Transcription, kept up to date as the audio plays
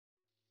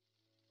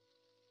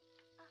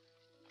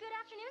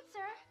sir.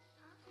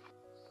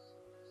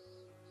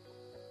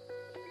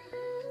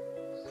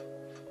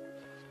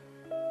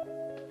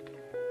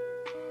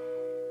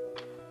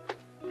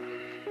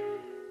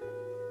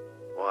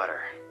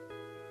 Water.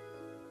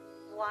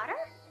 Water?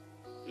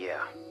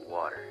 Yeah,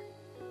 water.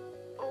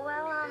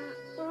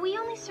 Well, we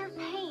only serve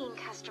paying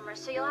customers,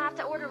 so you'll have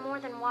to order more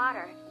than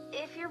water.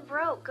 If you're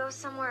broke, go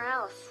somewhere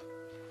else.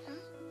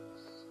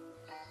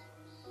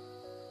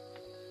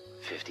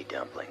 50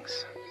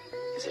 dumplings.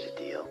 Is it a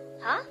deal?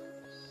 Huh?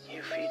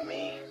 You feed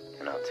me,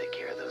 and I'll take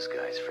care of those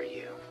guys for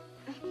you.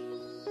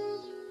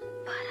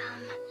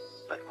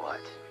 But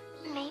what?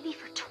 maybe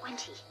for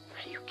 20.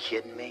 Are you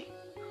kidding me?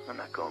 I'm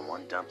not going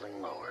one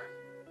dumpling lower.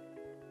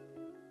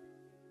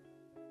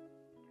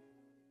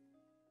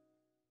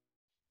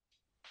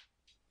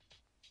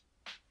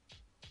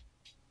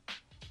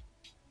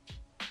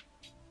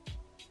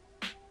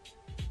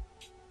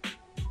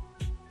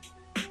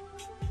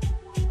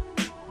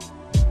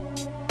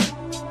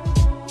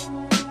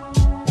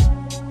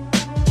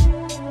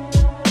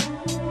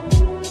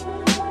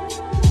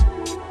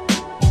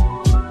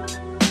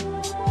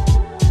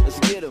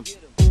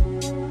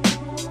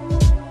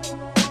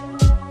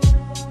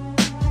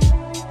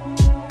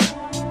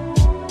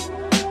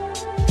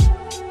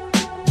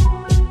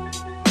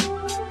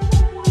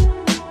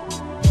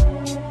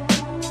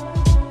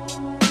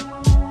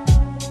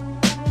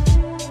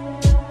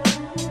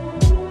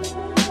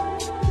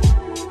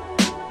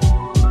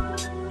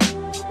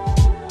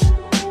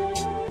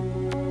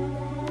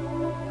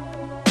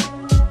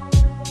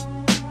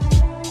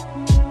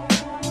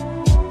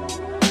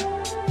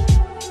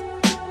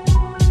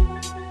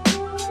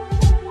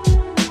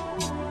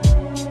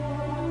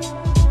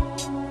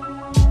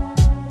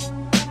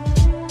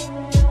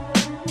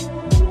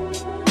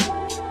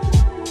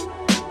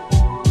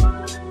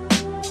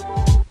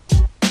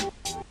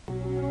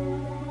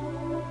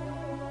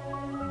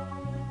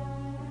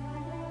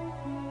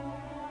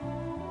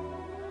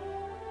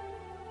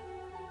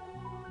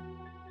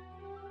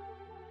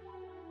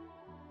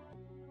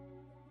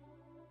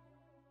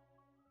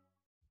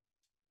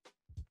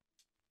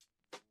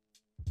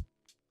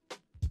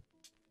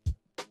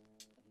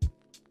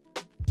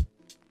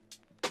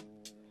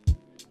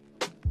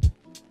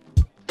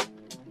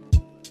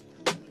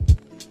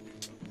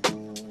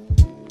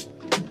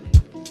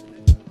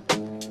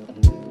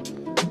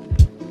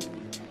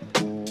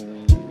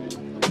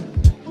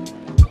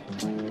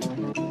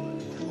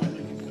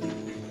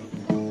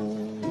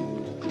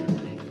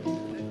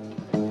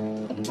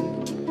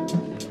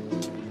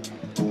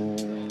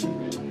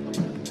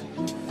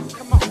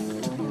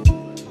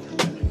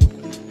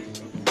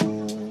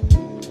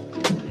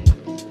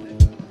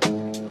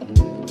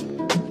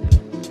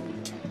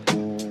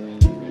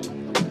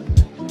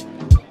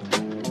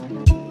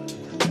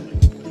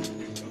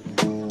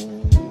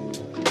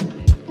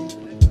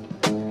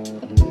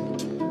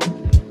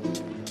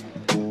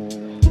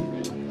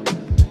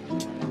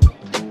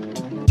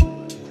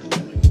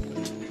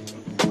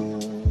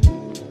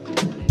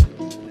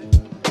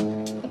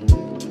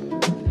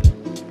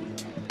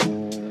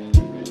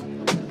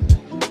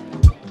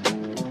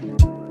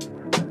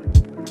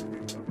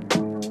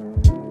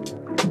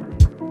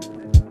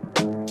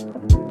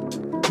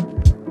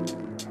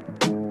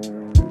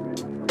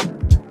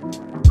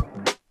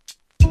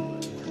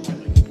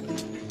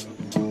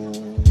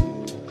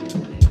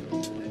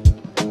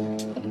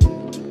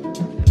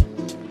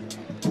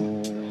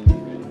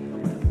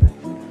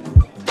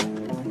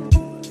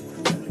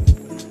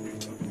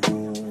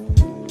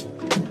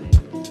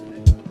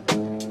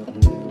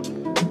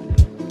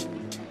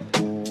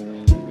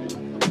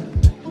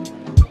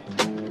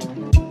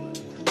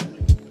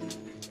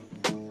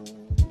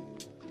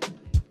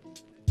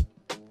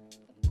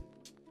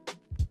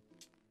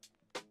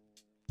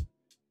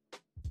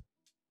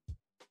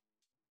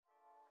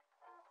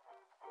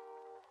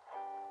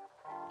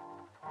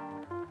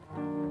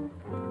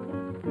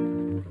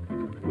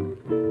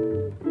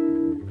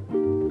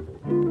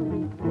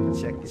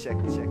 Check.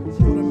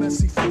 What a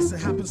messy face, it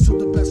happens to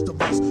the best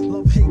of us.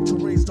 Love, hate to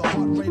raise the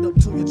heart rate up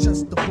to your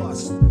chest to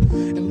bust.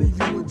 And leave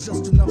you with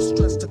just enough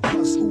stress to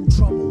cuss. Ooh,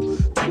 trouble.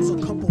 Two's a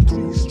couple,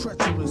 three's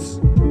treacherous.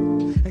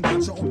 And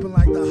got you open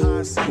like the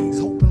high seas.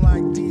 Hoping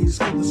like D's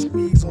for the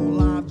squeeze on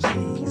live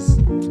G's.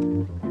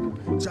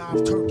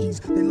 Jive turkeys,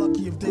 they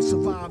lucky if they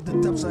survive. The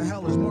depths of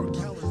hell is murky.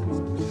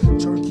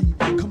 Turkey,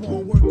 come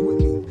on, work with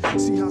me.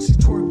 See how she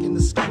twerking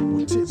the skirt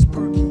with tits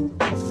perky.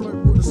 A flirt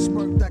with a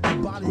smirk that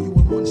can body you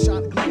in one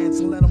shot glance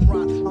and let them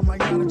rot. I'm like,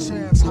 not a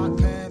chance, hot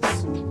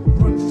pants.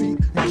 Run feet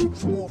and keep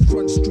from off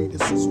Front Street.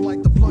 It sizzle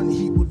like the blunt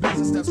heat with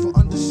business that's for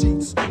under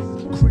sheets.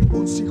 Creep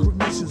on secret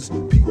missions,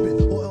 peep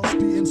it, or else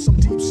be in some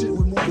deep shit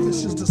with more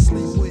fishes to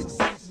sleep with.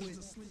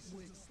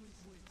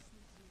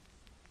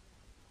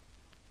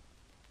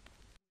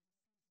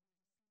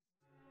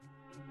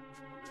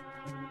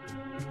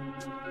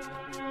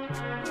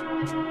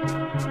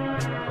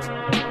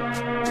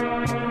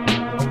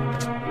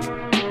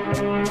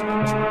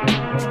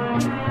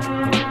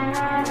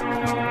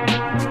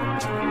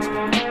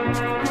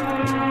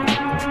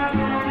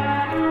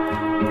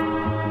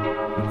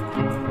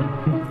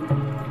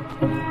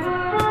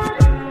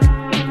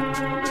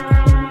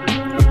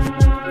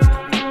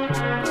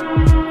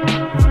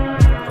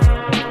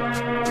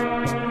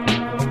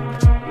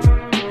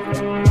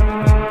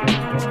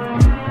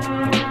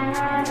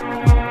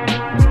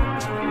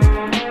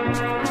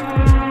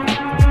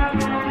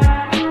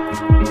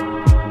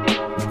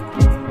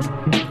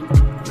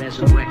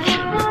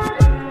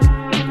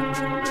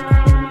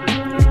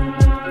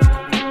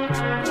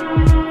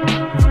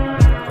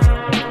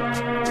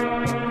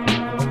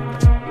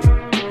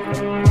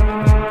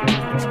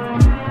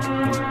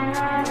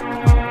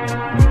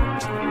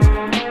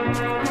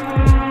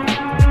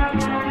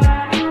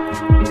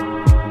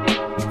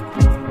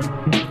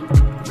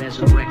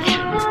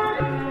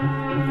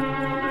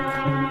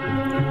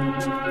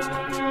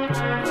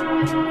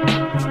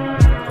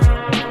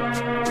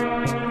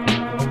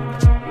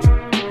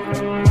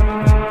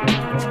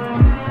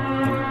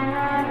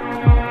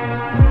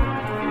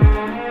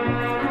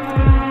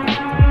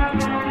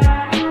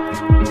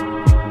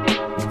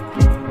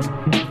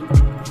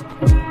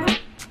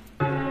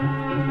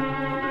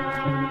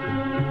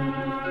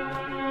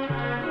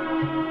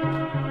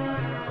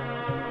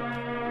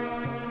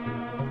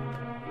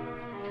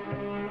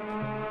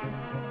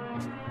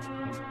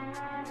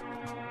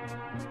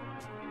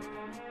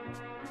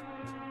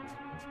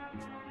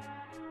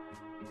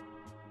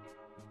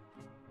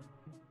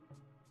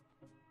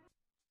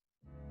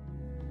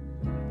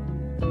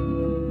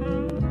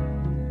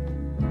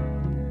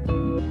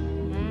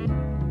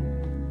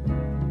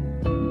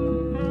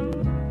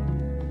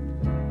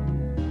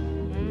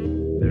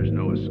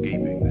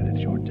 gaping that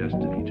it's your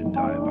destiny to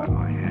die by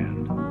my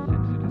hand.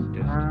 Since it is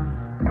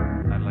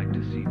destiny, I'd like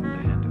to see what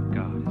the hand of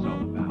God is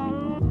all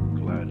about.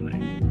 Gladly.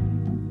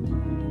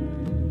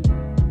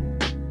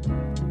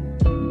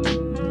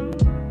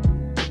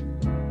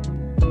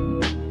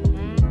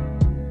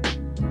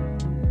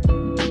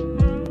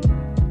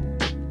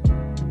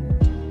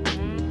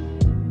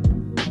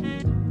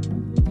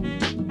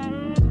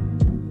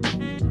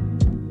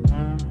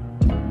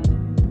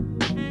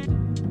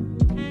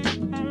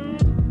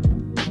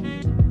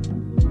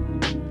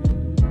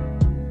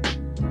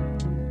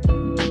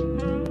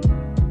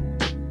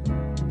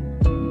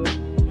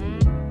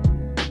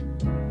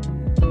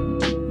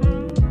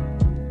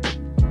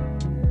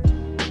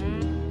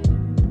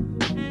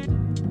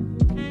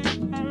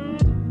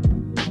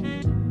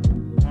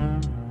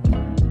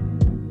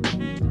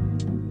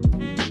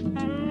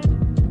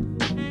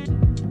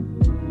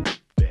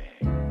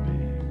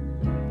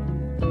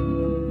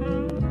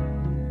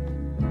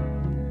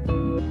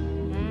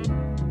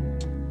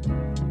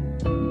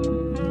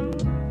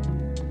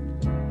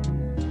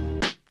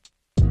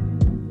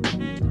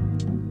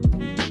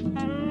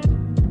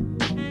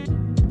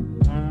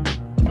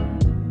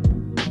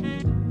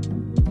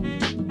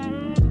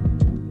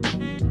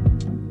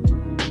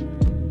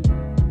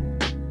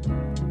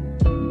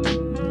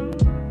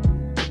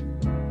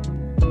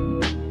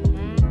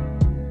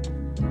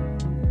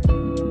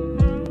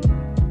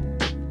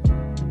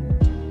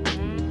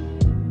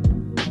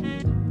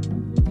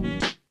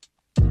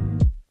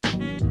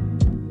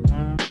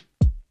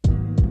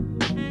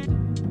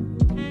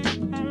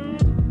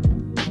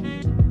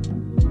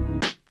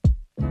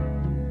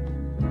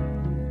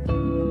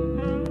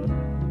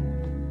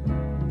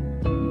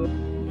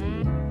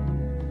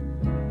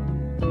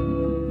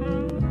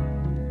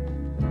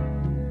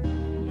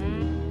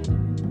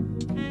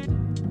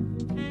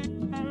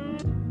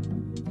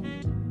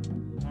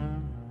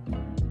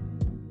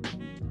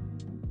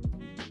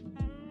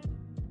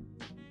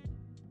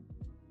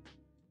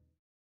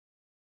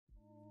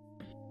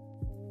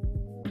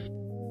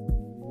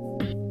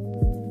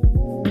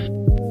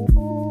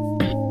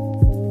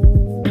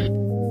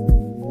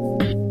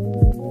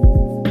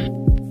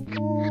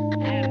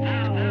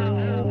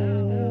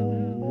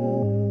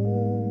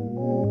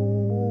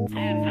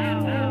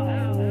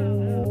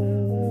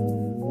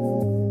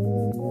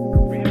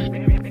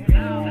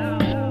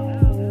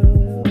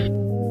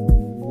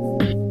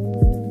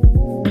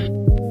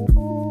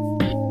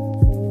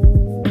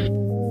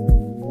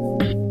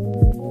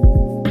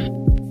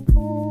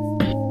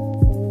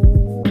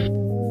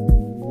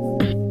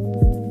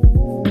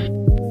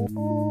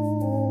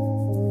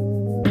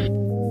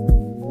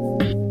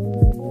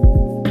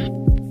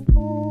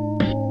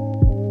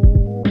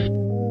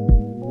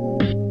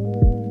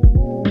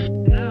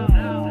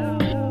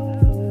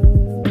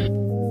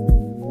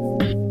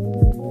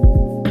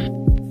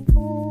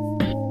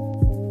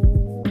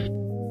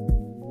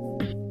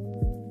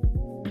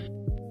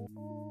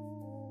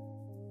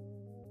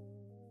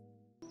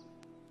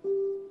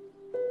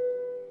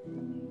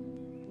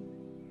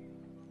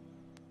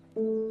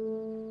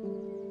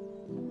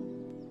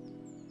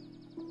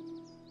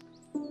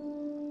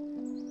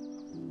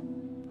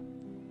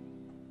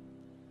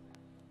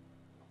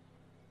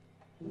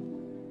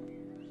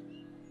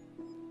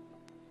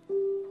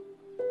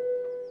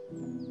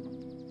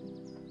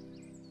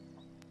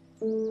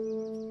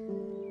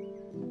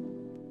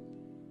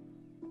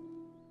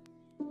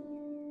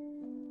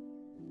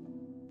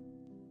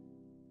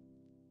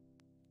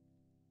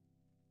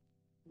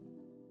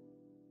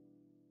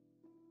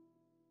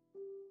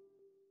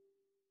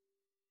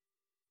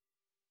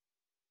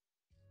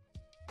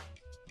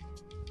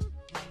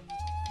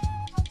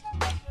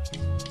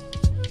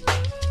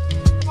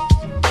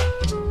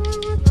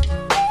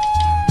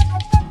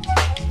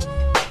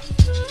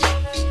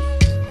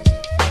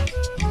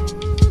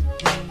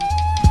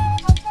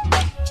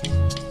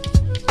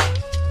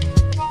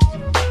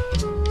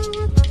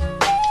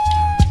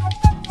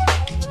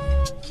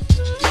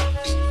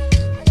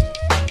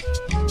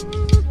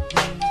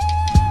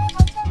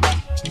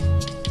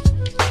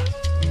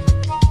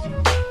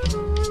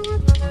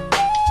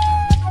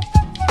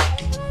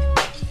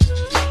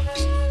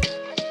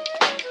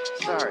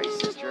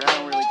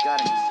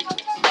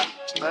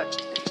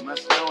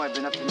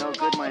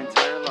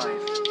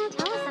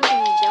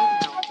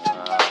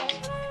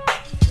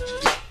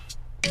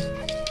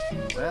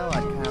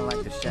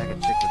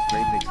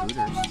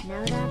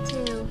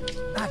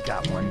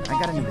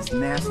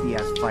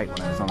 Nasty-ass fight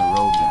when I was on the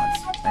road once.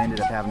 I ended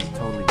up having to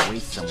totally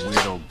waste some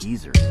weird old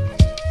geezer.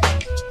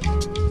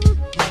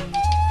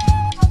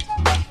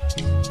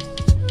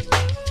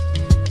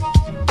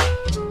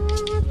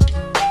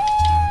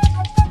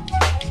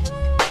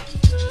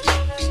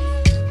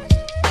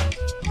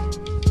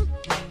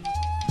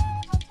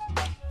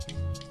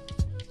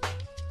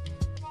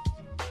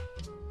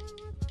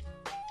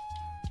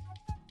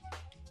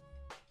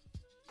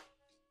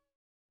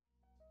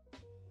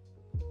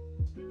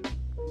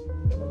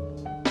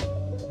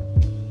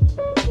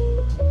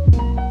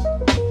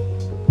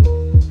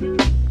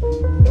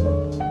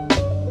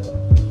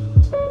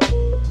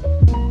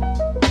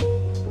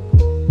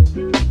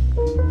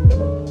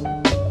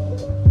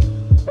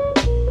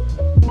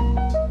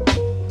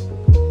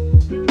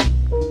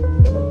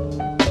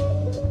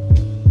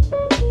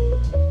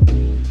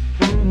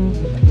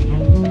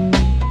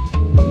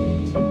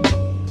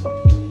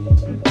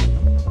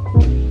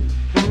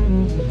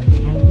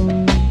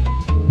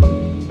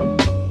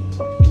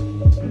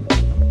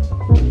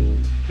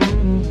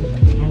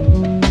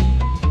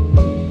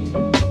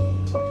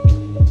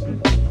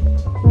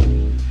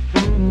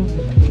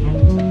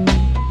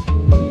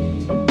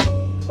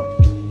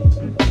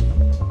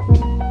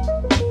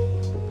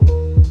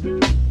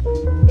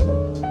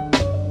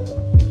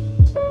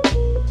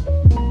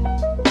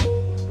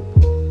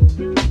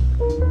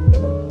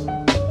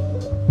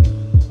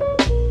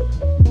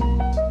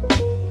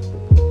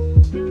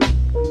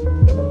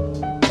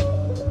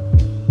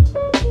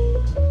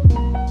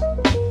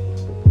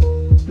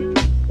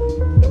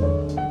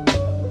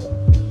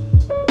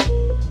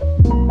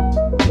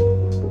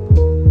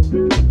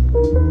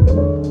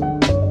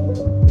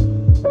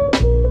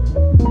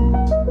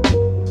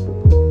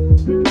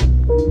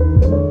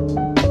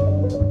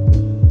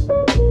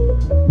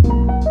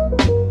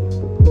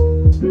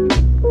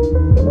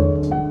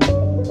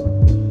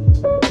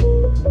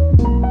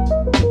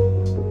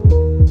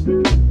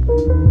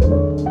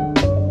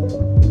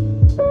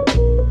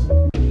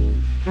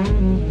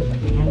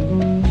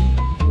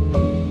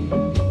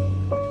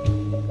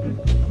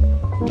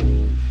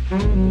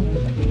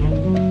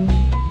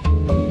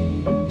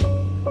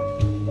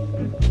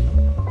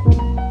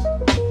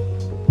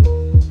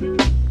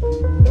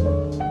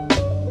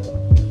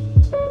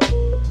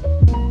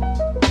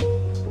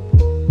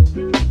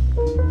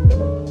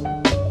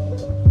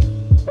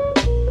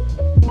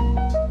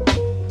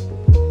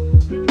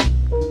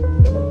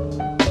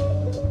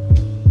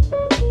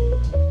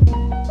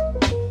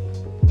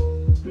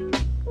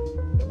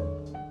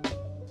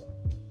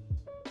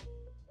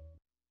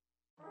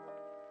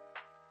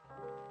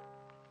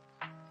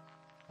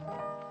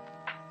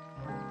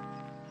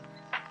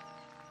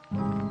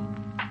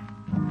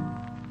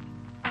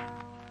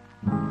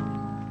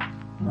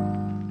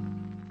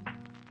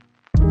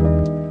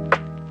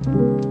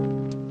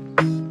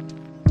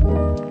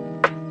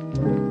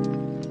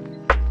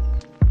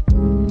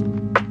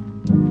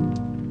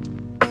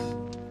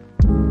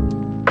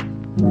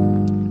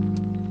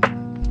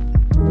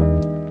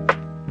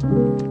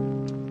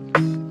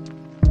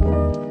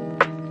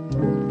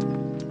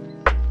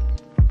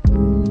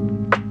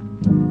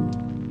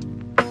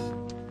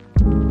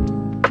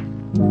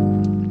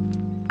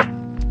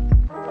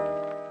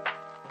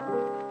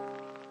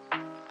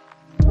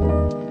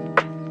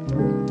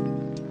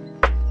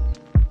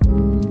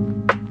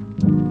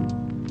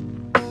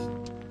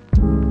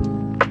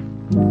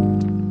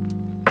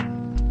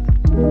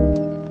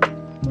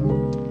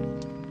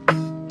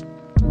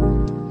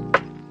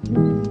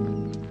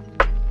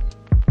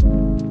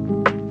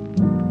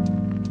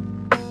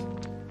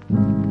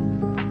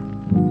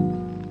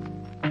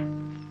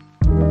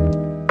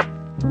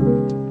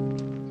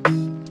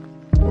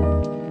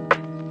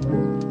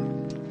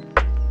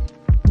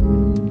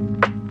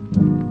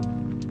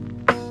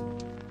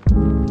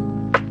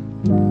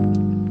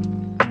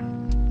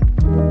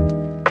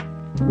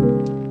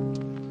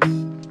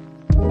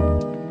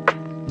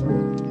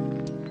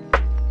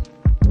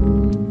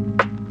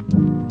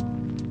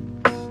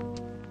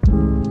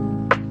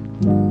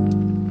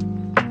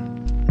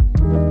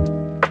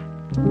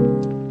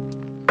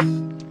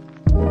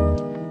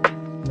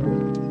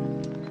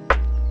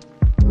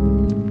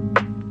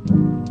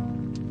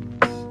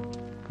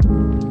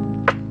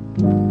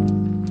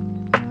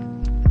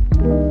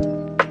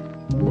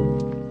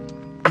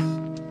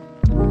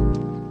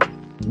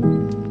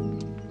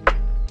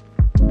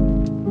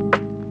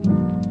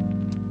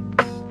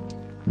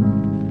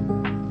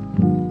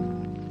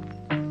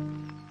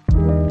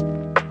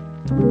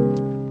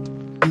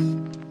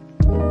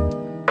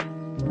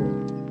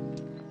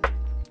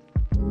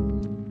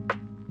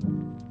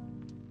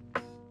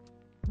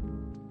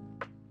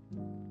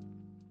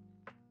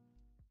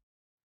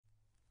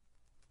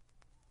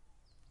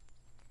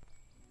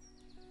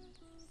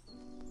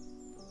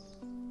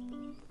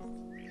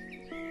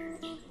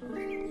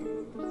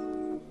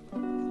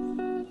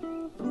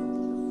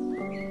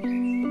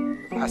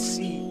 I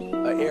see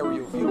an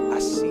aerial view. I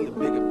see the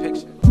bigger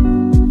picture.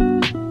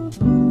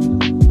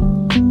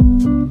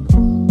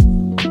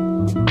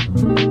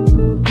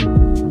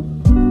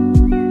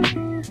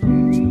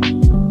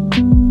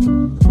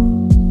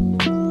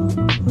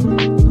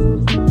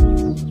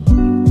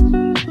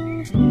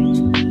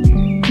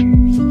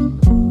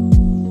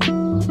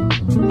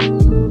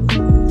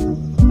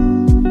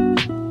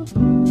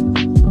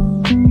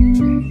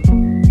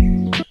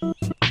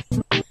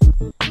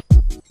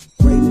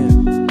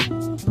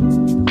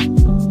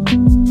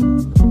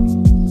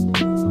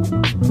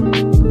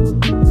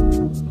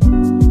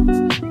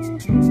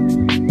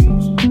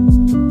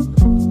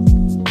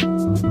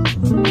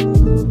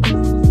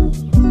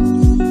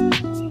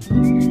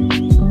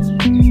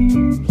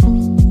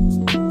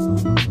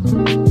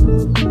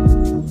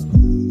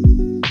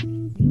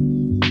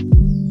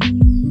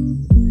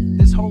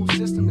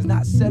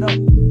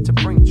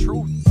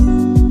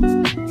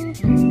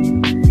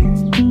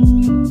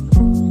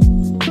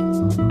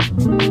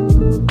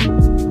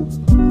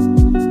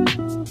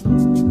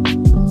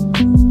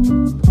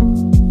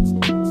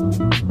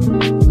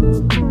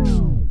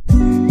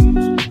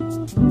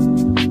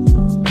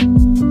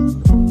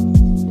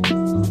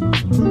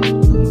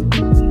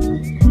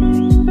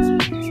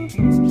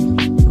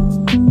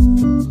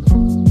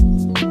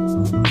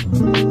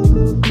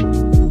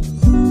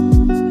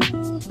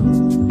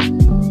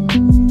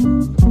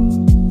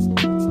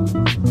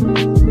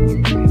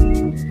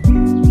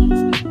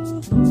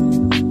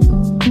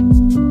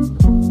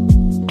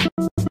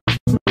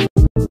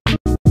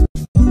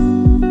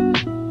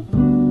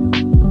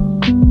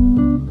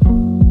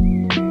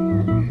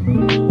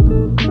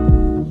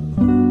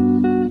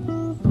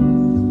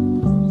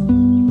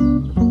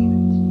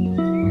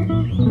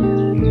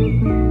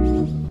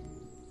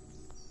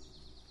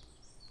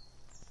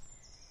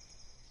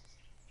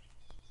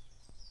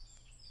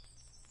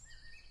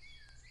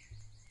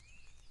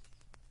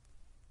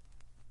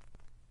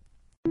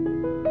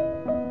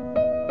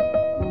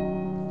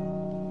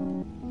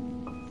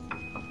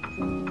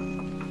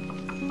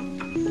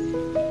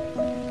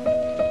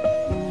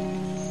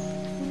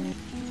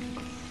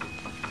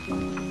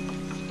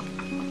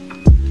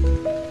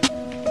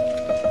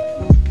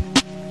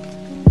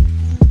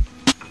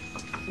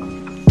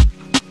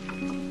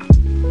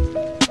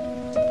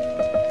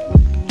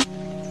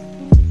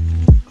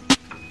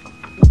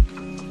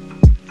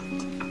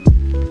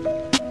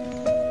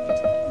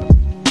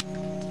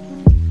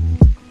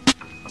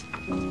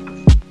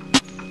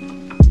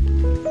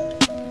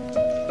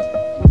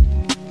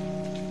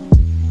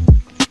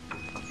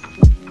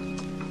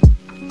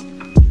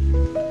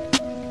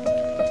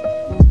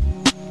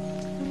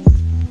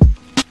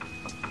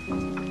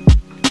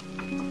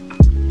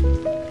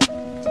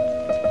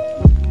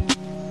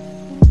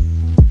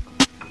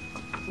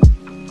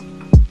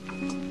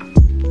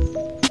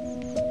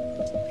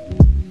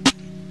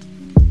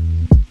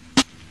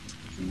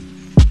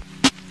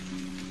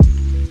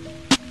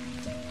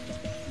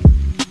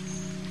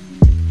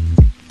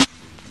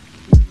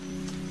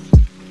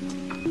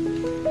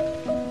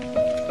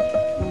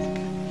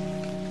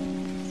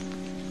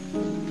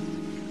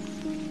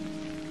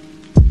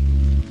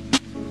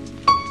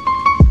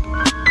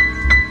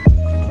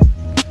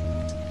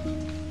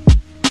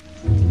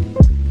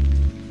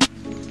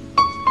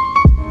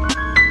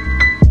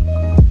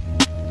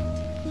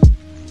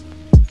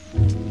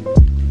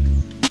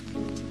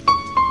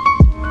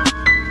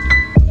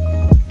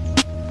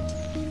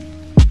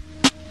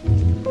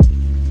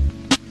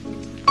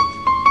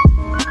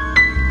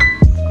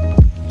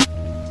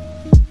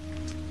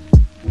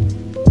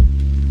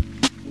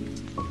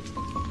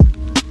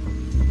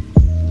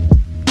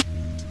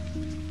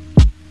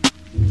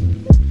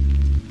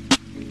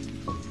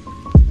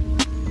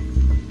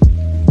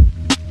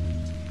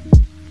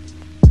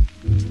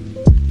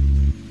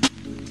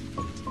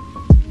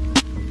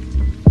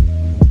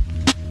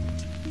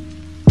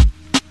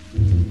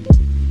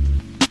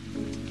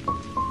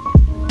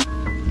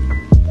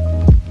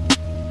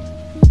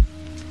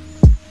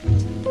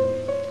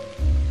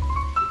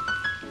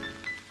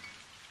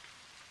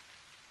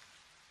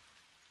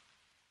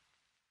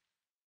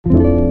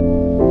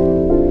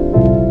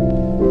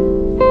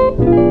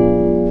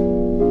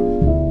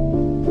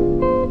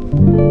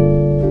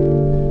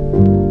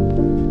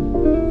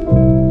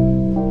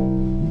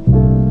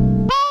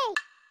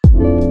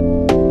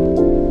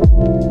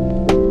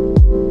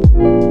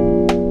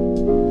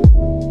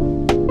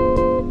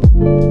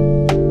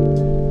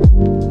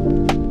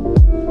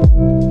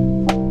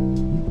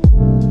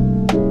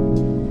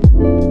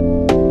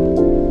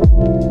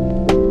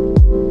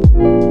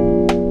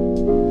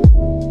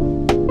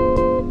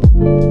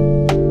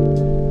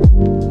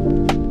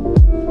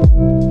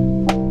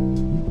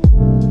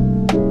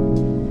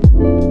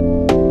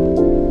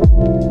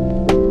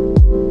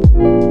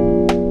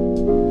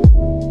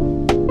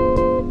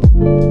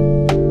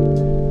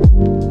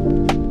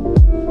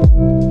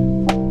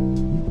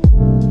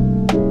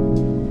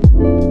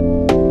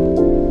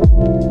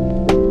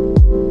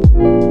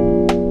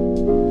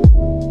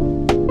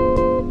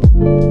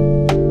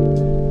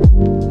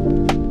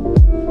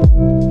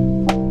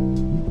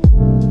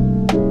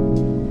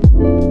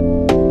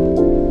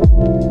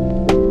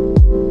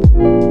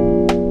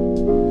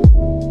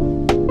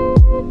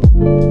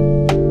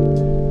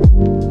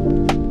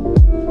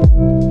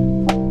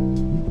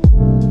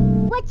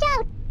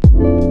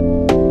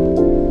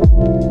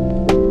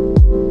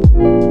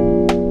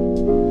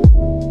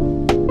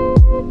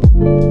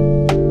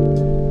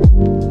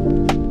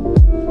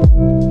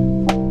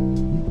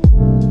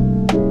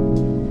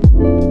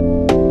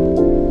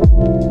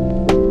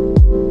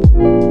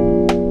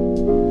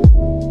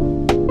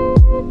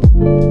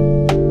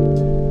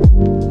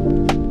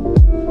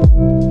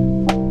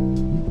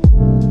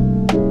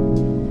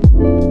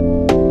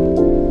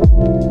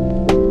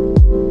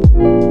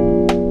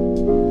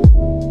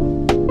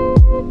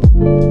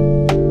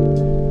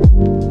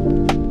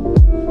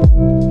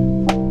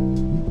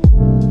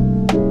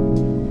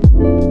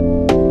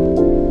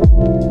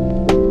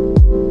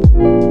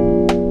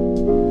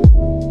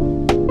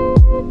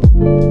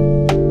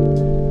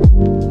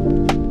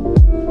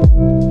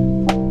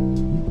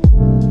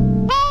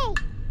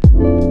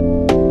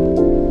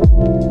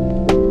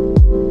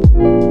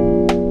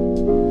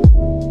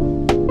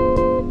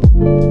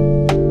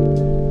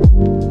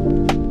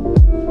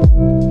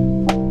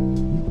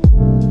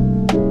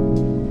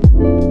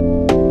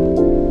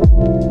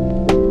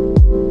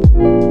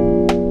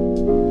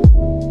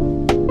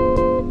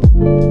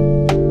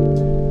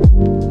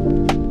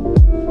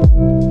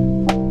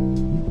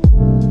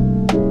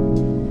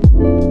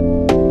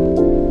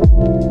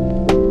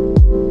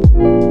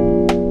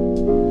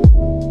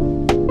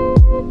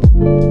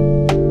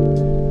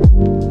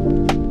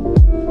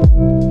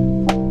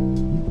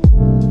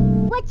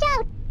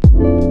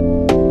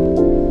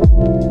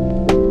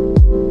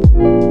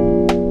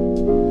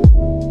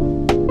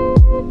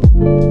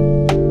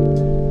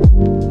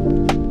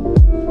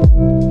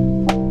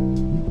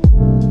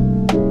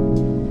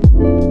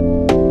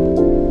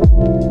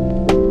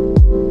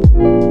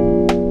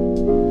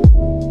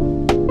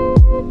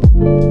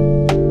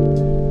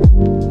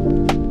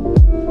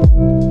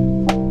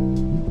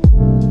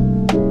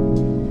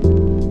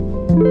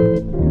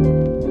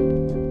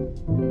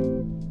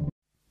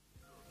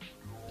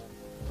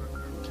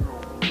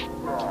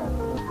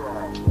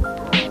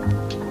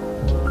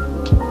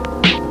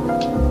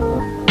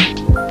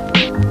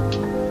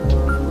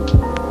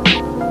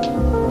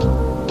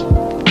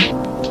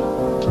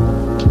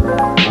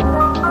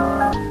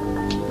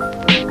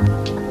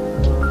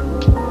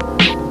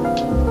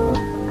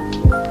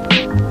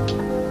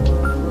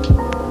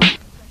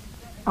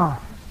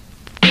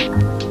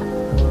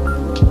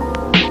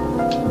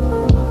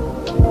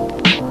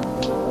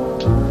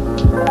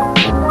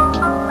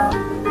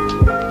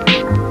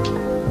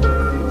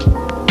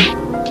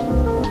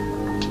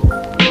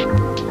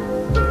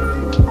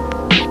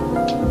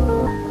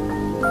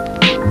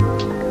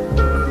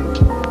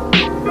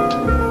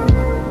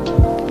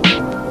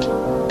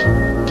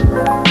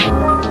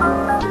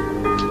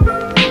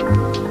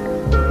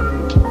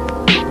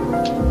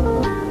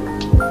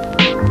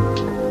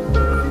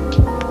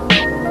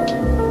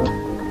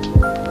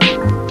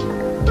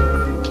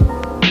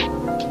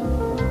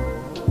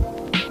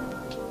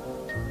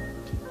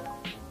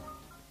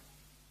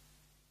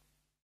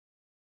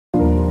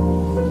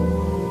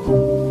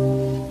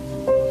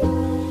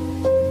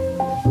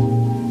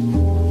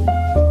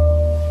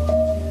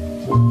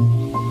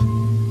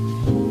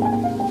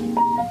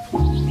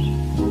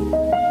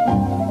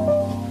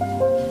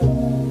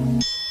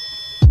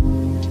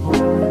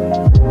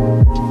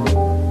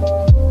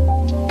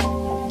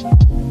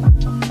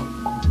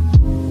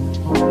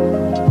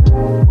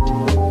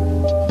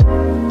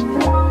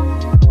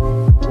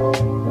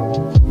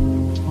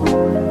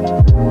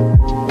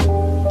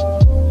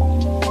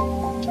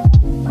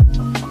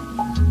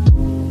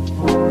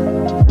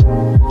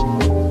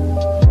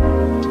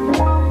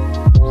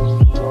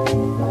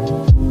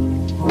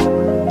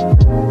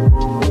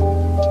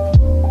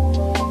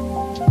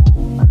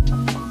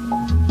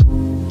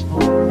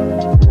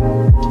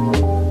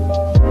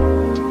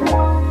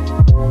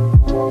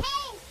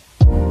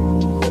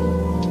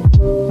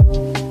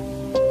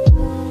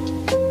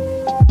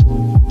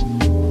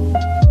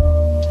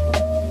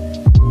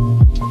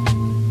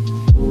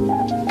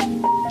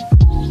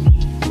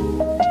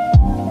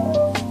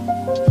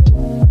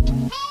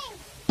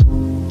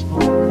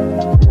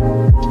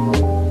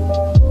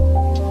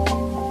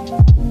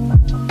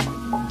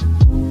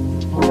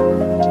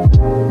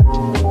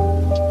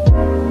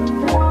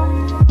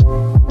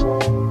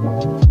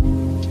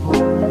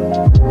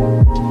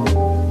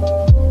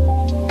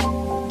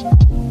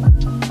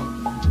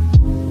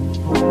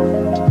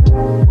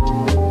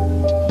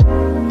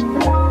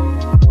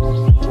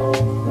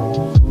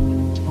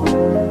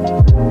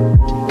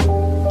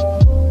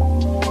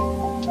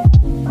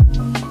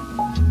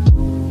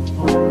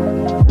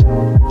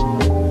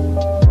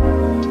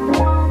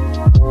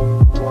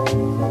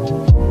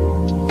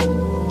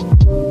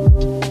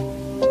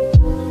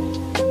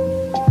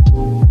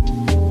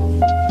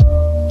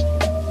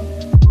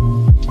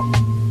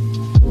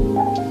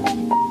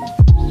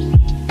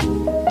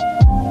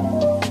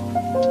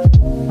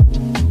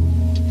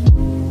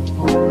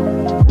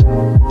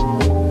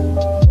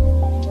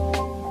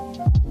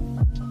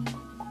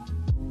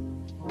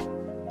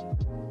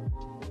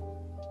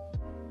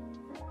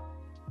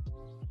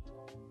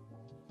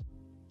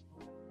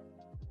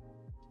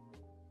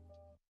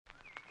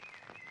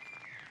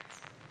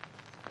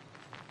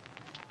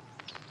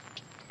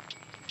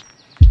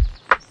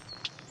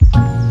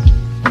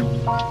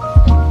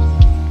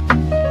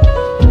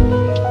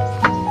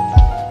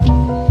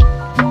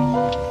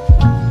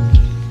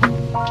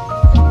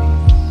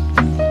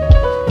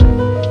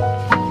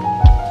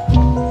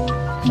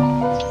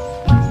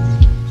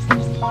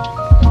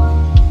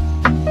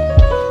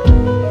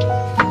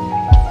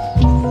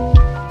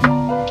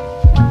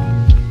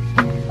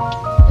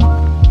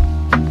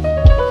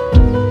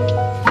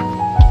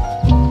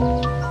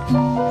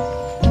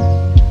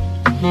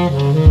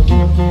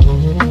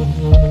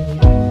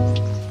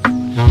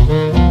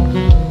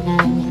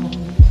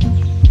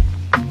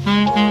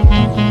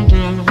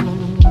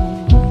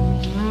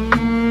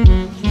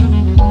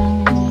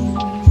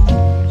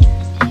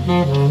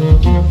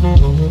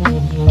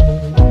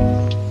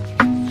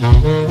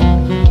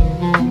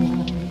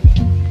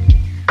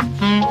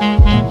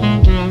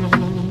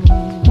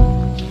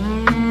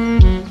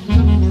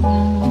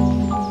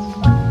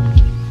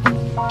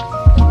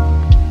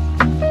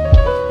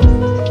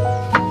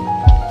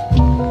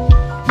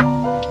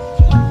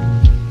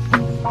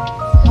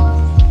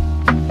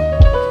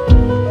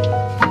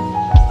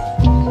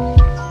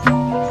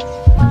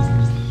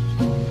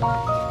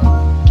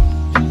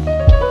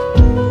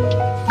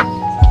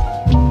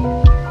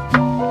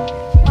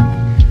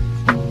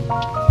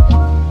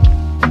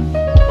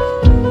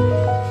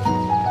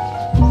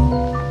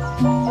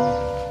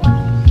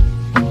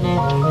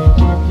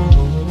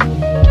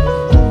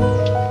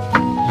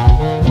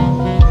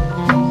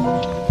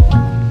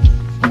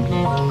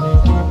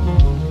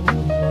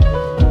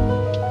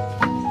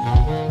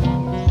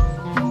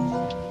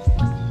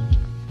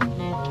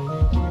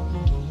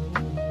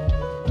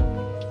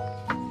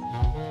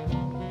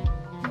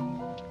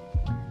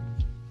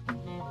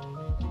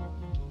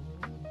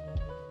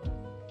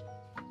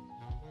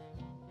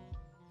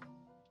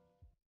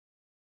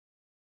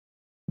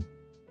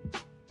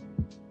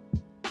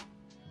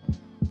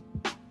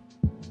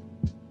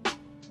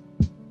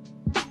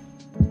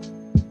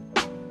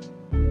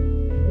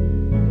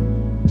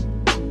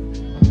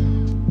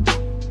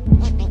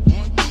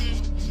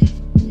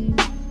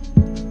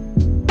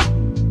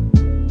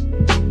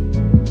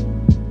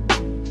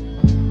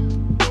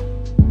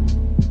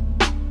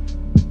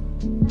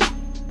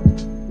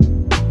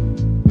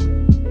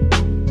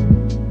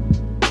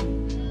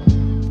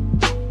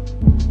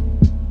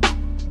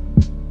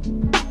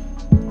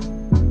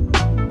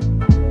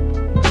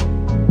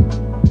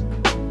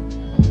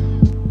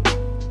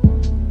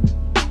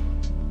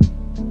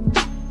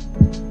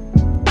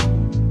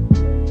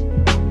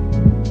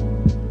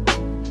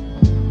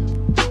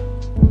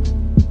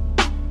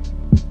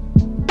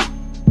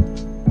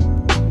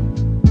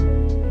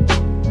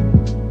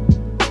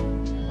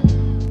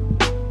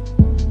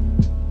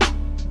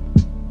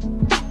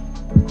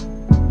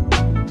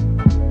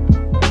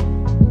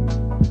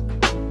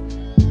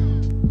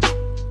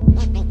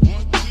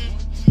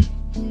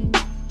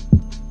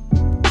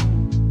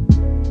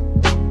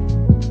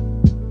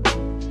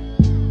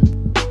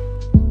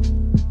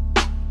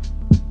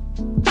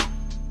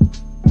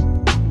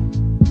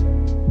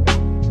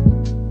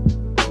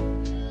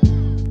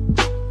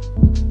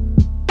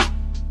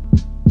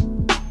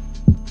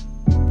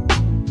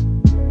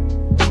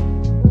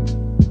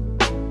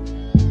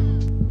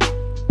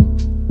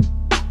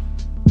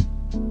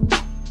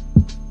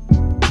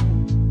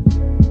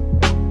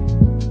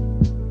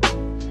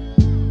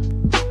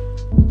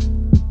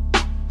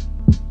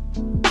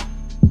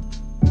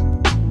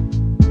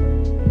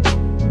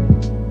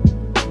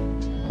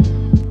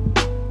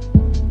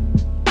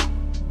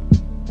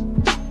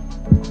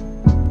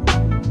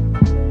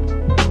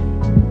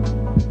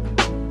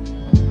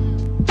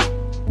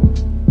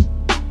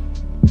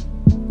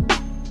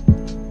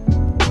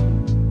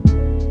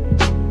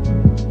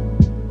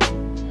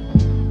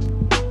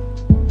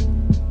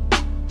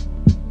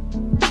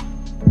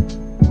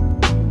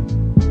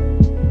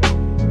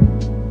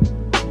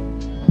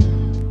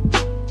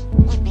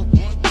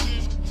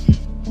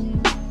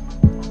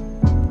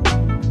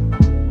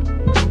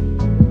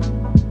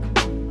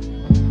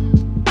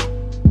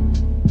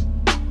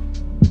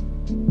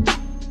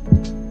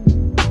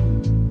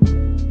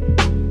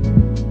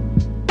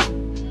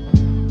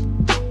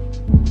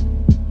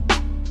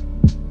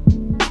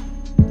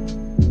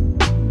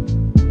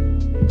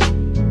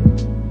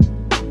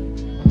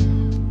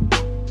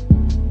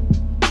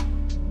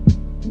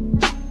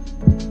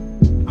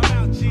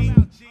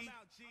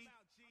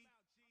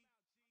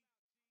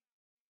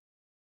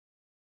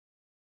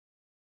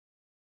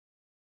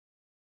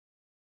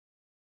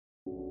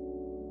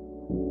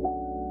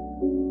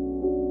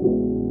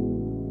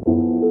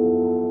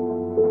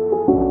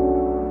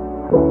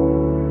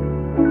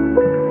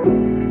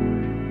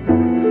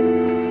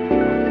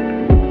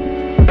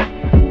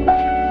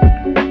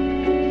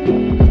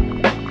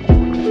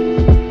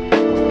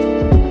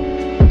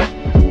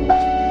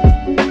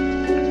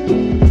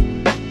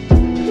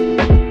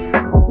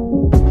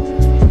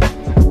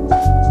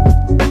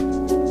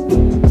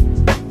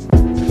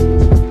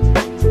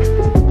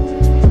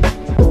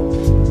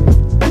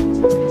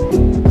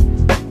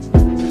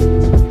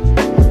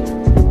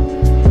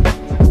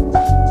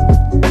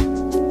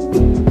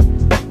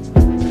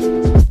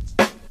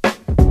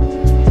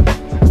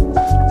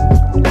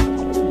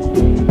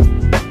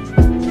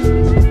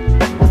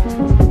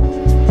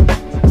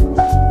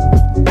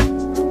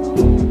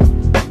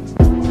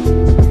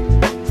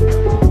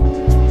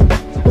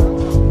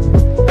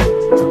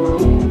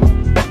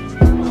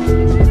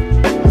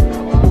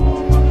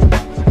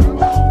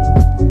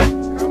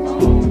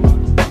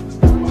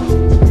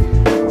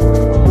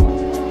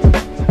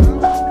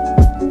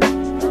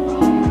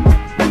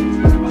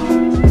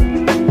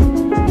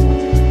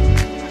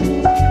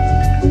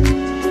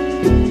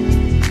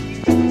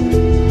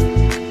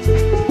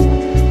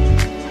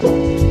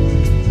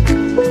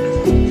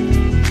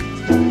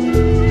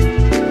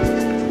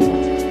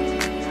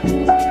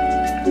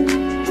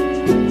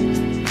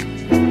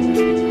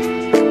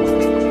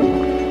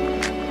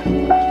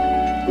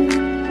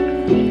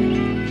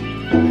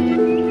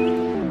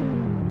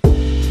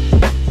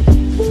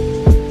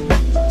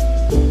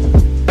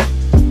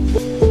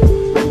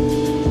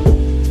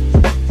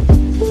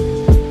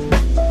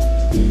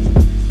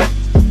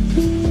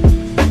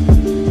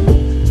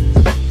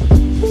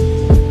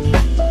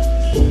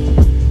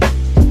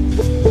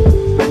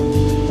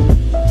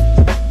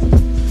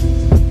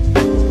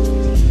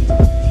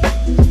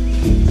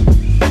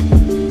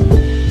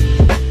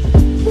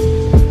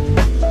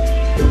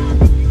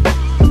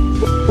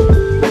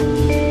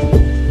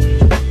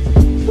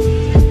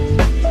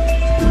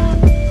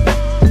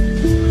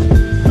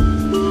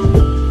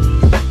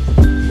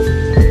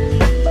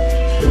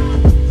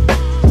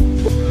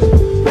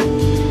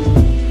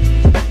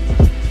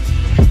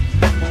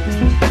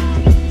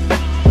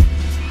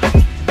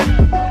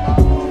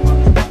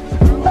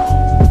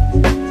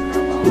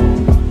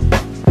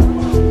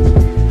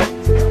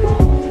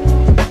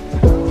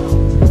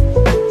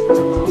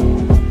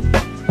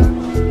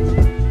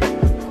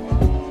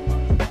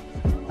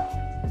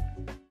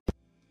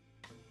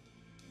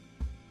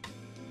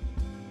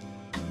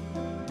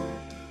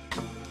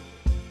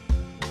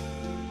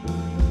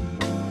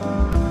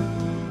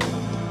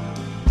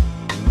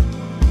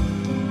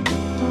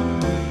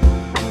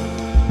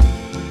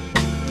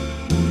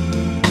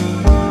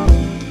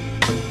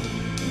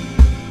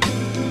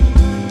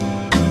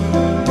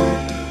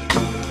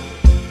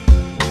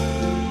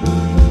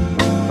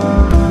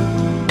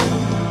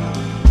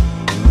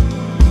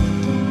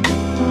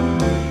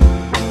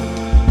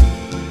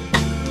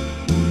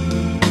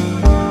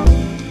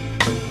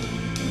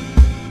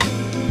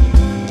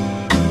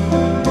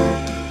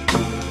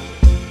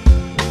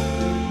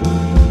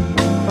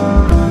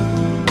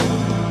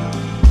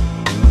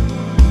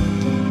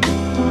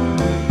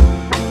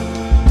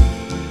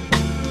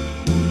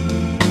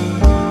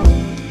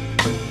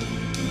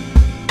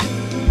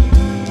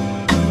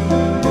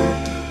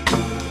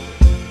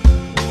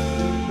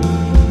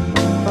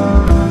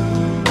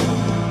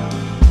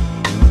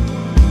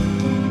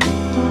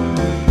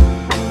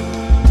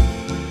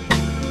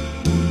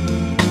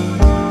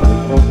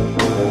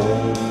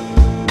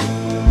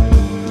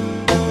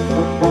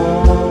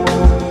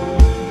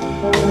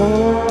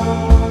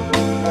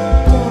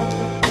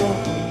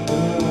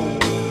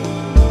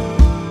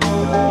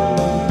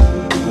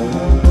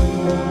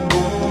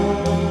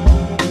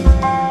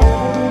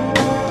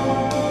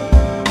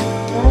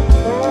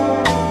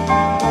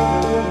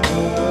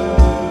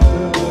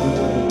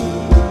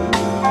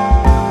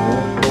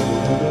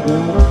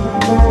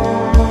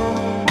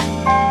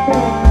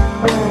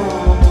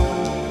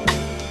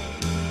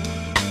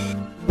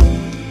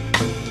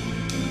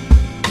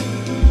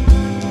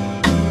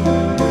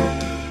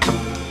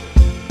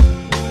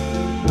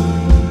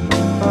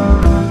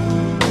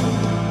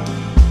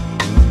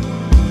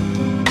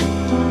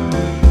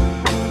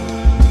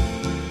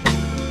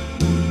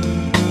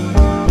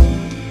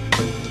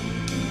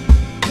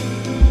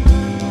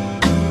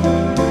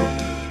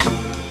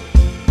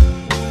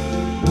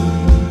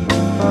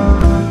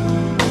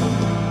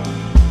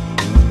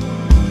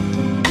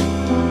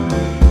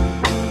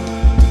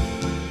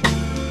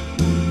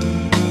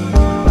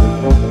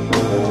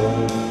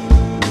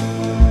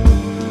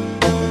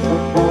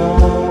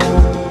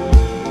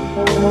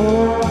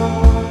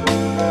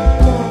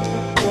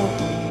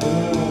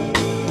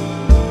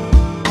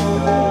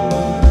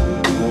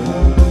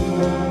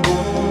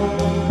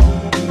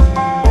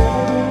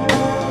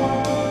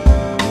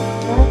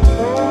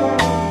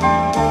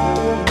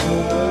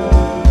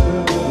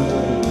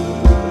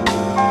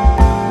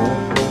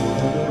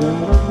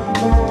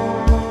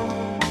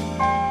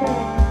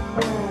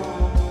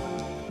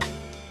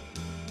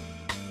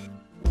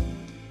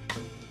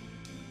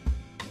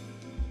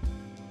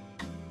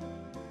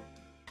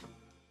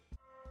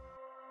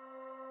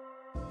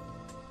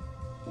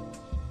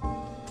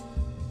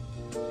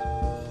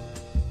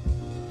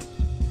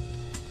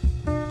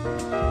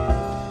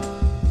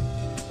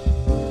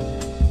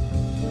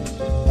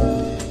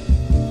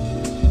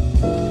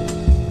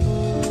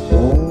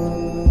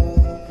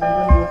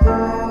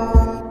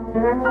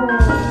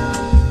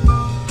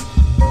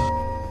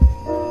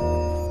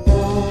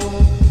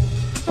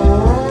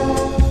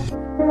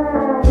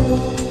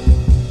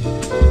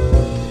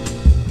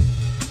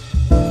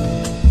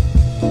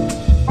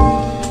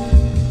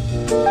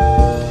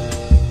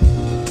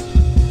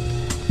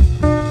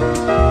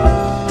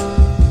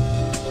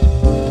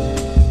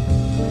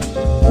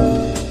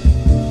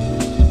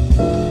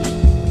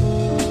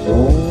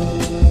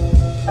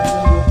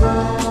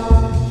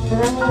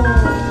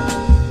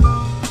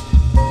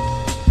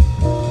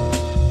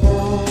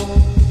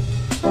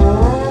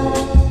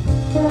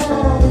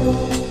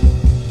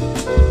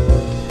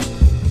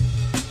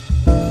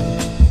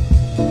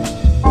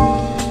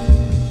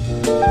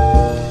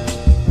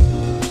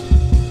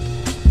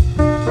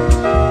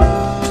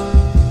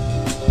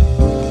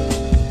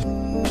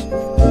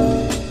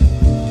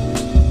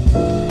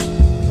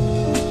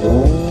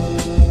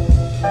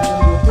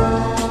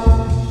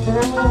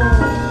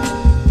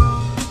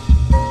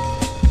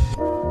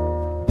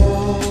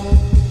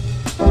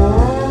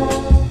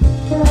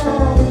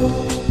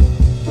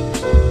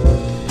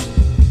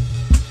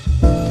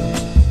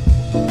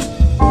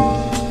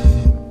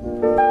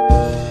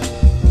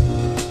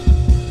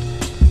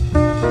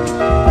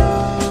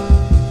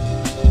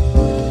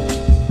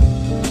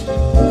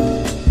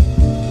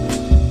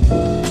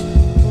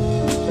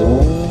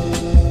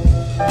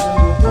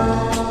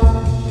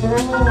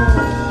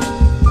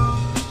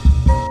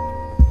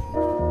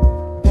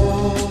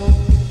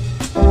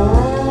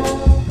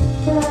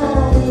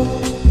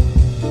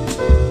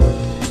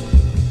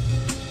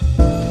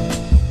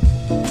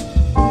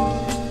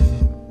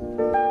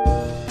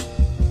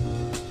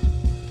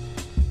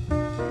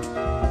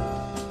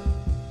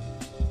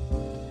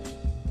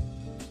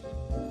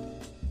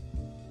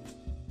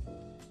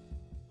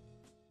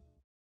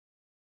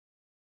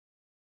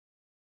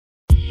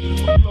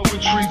 Blowing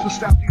trees to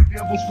stop these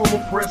devils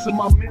from oppressing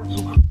my mental.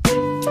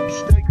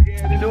 Stay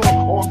gathered up,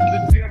 armed to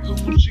the dental.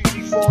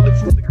 Genie falling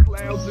from the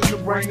clouds and the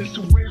rain is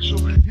torrential.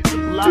 Hit the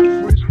block,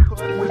 fresh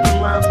cut with the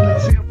lines in the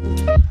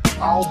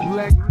temple. All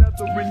black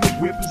leather in the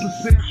whip is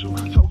essential.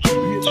 Told you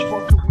bitch,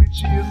 fucking with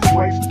you is a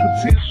waste of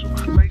potential.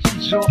 Makes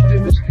you jump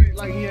in the street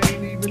like he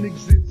ain't even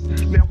exist.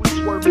 Now we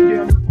swerving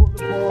down the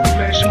boulevard,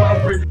 flashing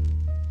my wrist.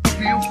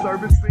 Field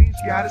service fiends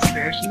got a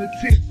stash in the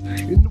tits.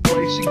 In the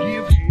way she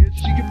give head,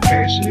 she get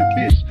passionate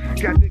bitch.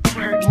 Got that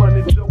crack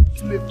money, dope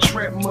flip,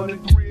 trap money,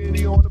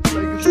 gritty on the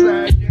player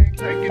side. You ain't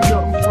taking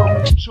nothing from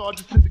it.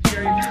 Charge it to the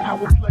game, how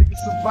a player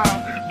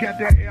survive. Got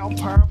that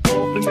Alpine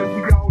bumping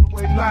and we all the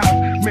way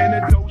live. Man,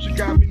 that Doja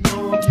got me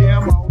numb, yeah,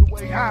 I'm all the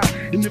way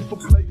high. And if a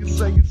player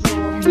say it's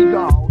on, he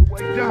gon' all the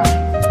way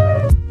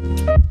die.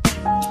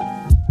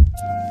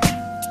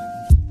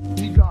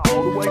 He gon'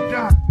 all the way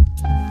die.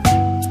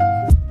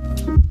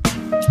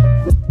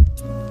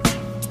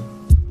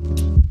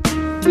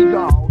 He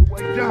gon' all the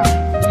way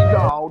die. He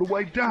gon' all the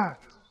way die.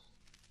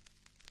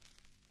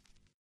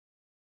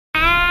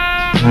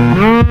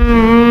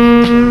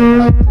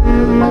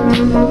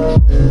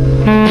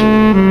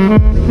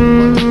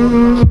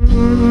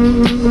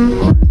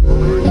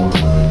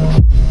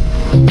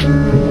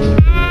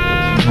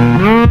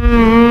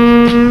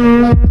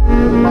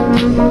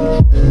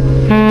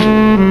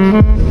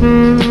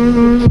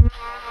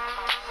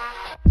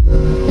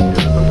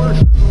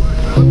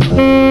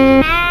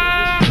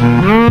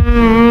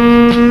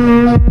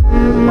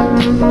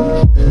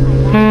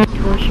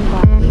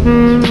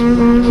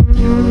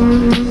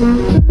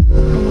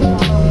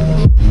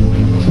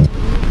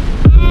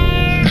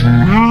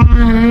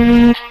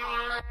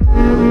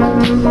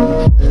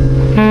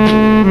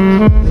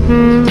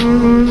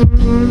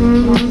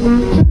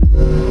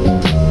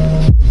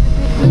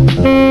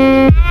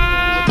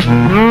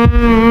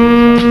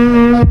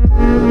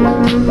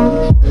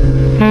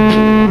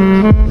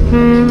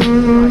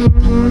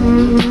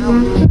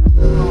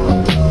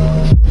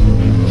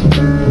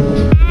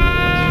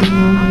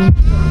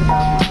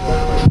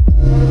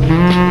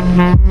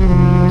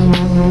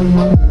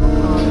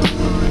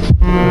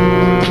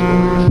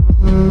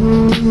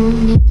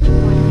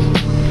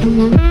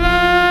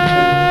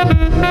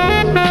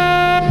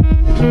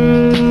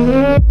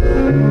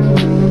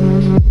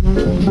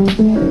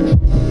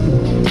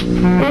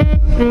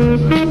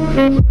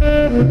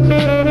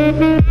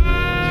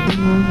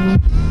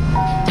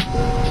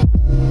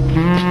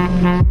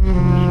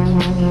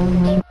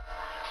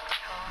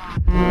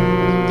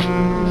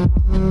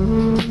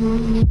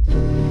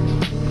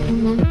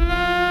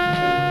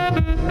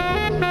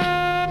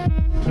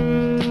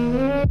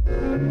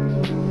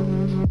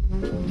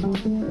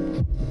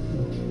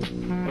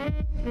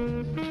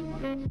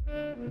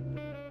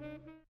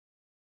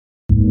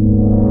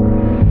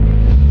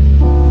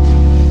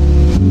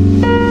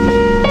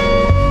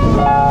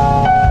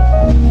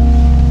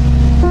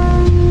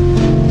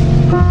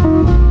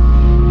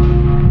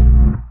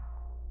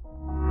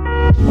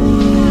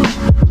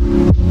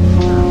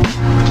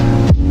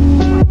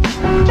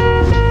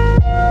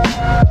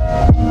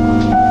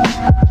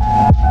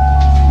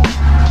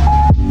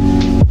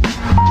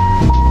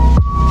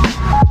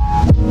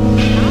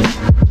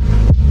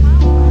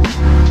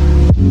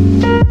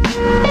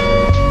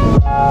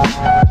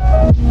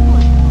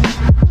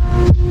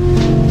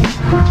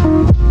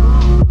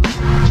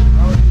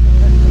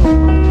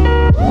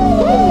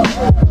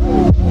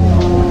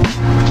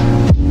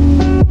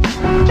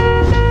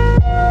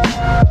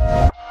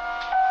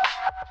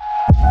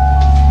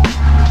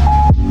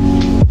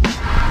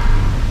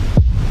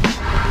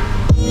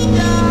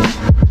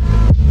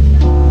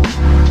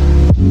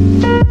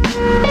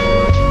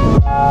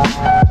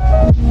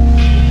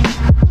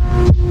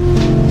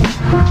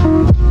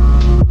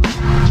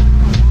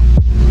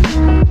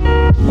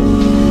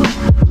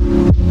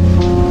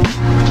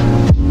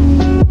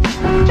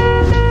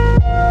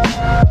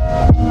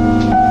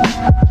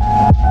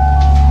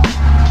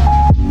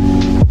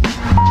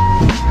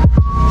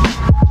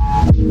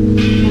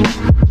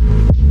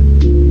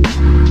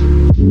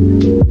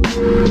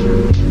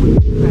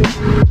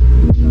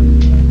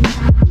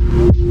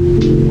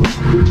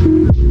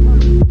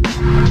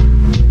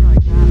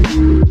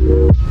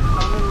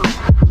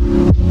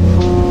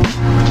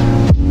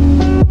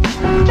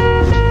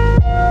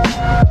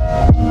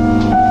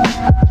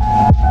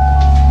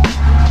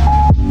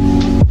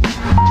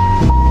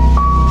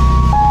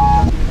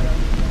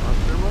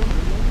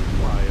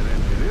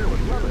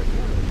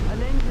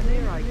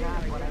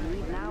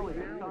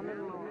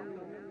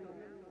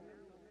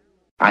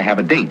 I have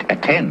a date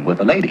at 10 with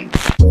a lady.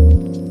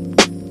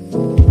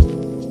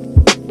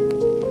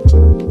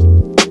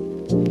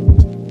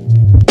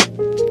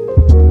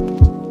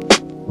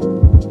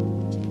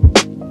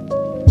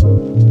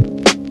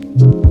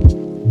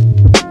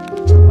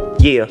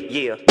 Yeah.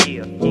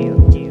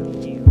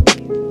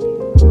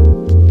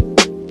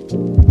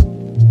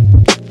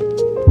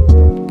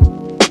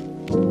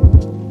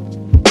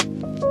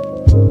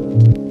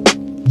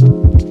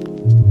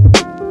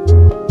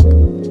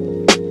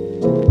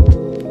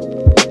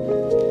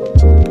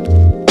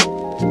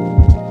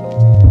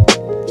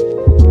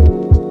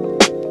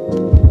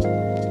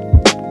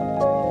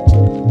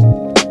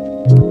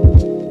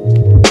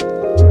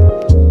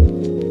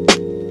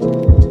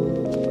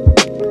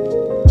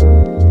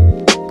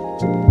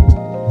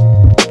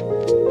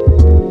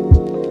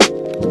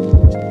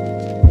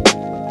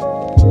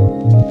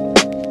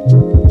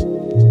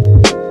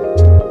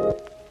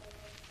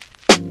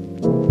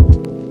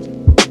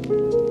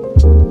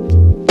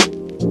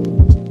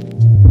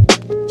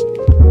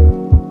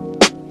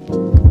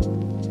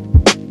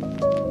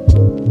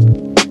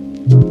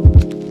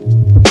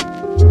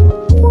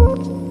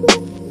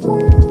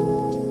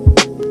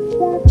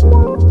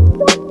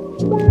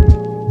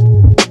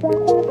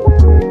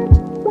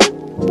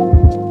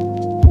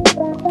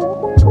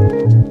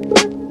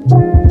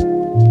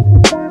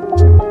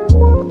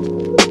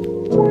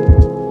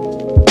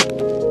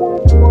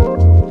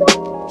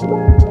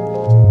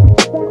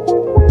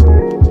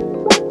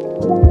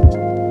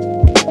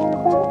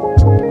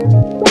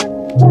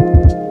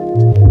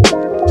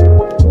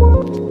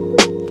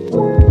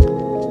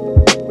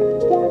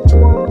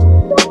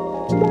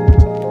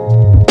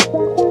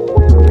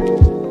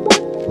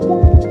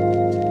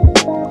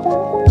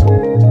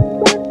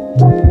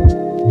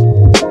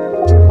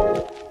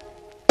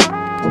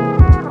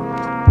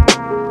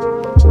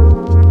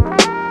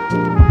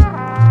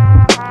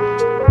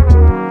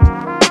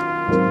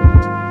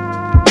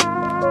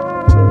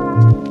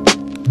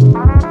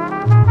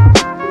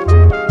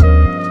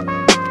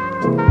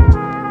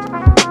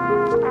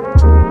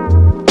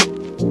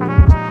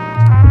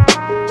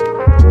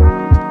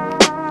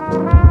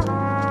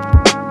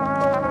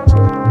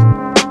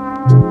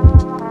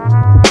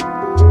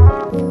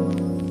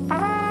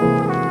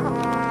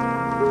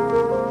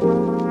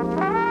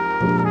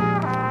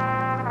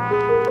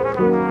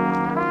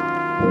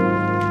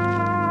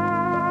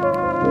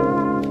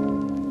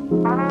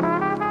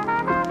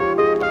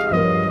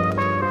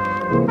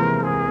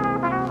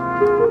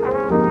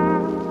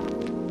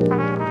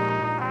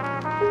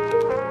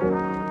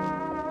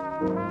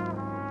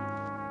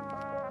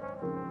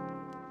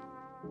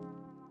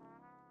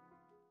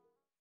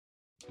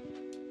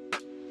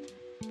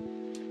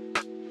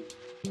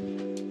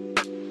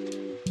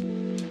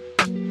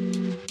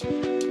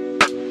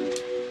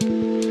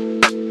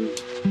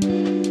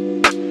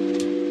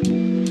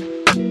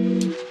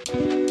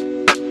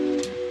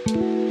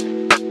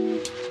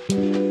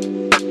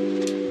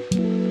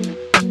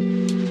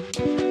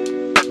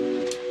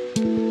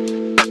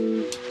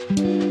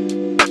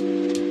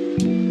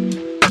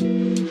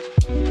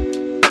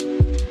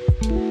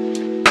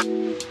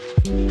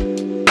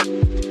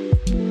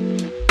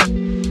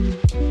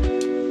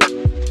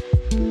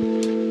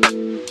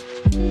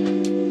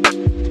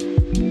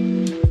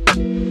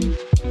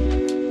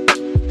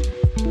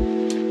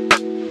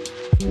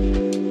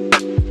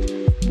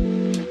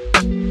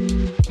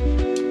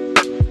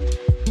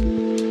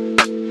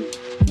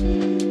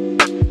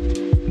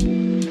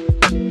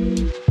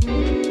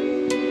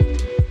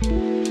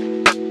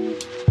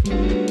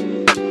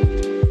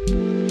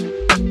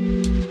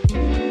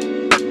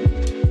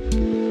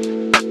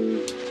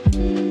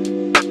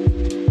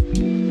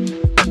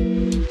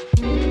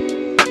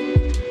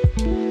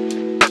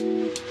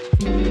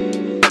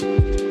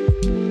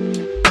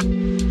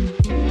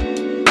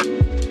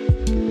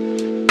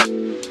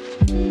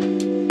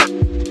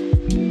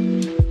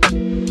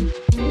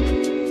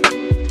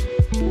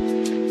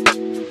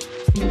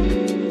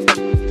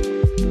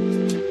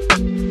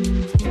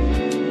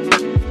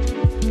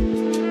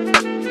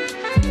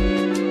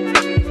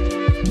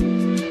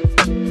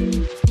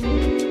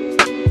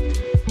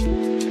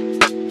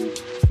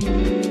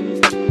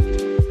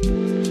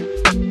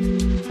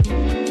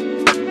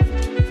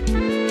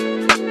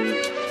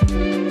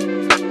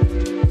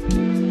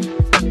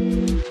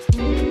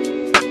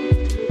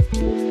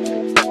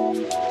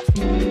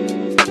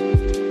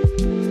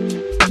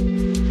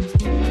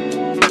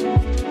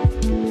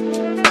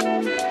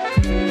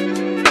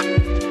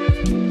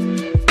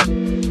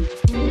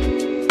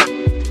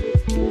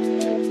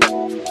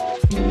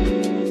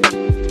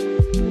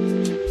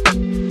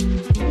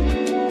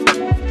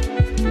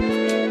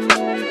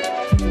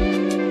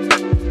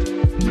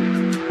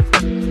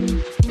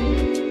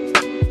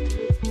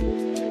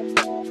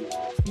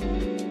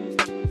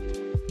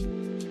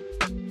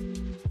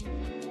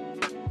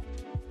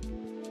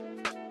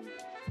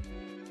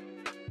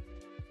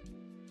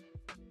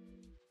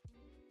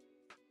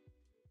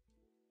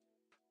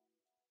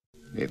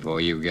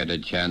 Before you get a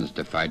chance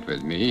to fight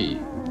with me,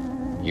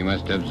 you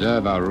must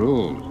observe our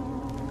rules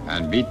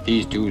and beat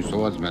these two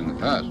swordsmen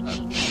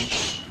first.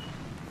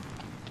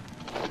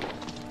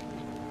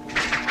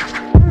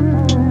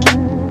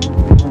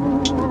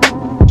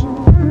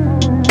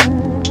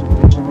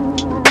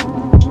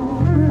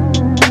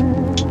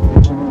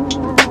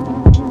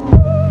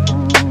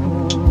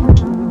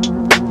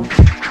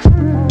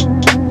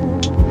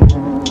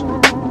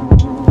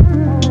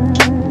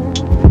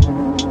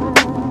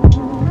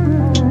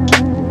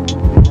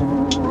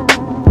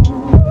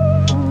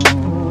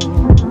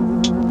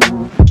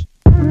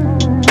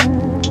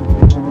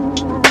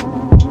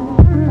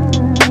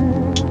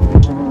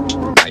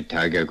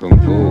 Tiger Kung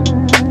Fu.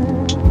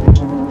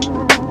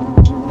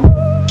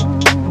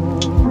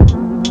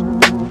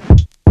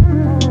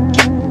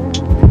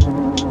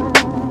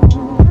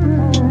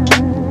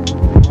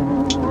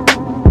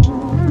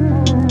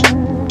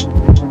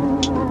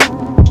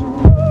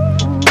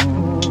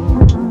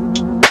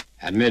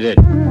 Admit it.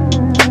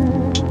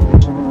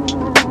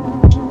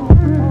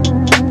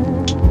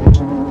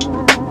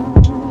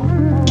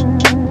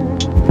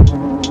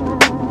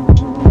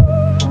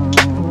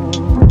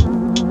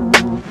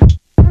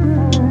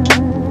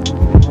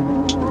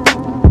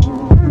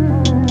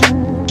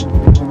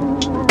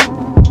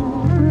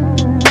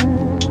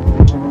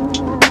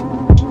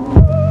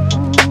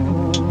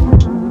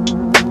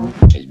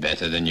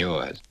 Better than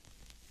yours.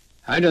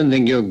 I don't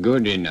think you're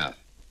good enough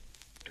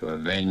to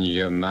avenge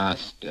your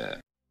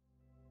master.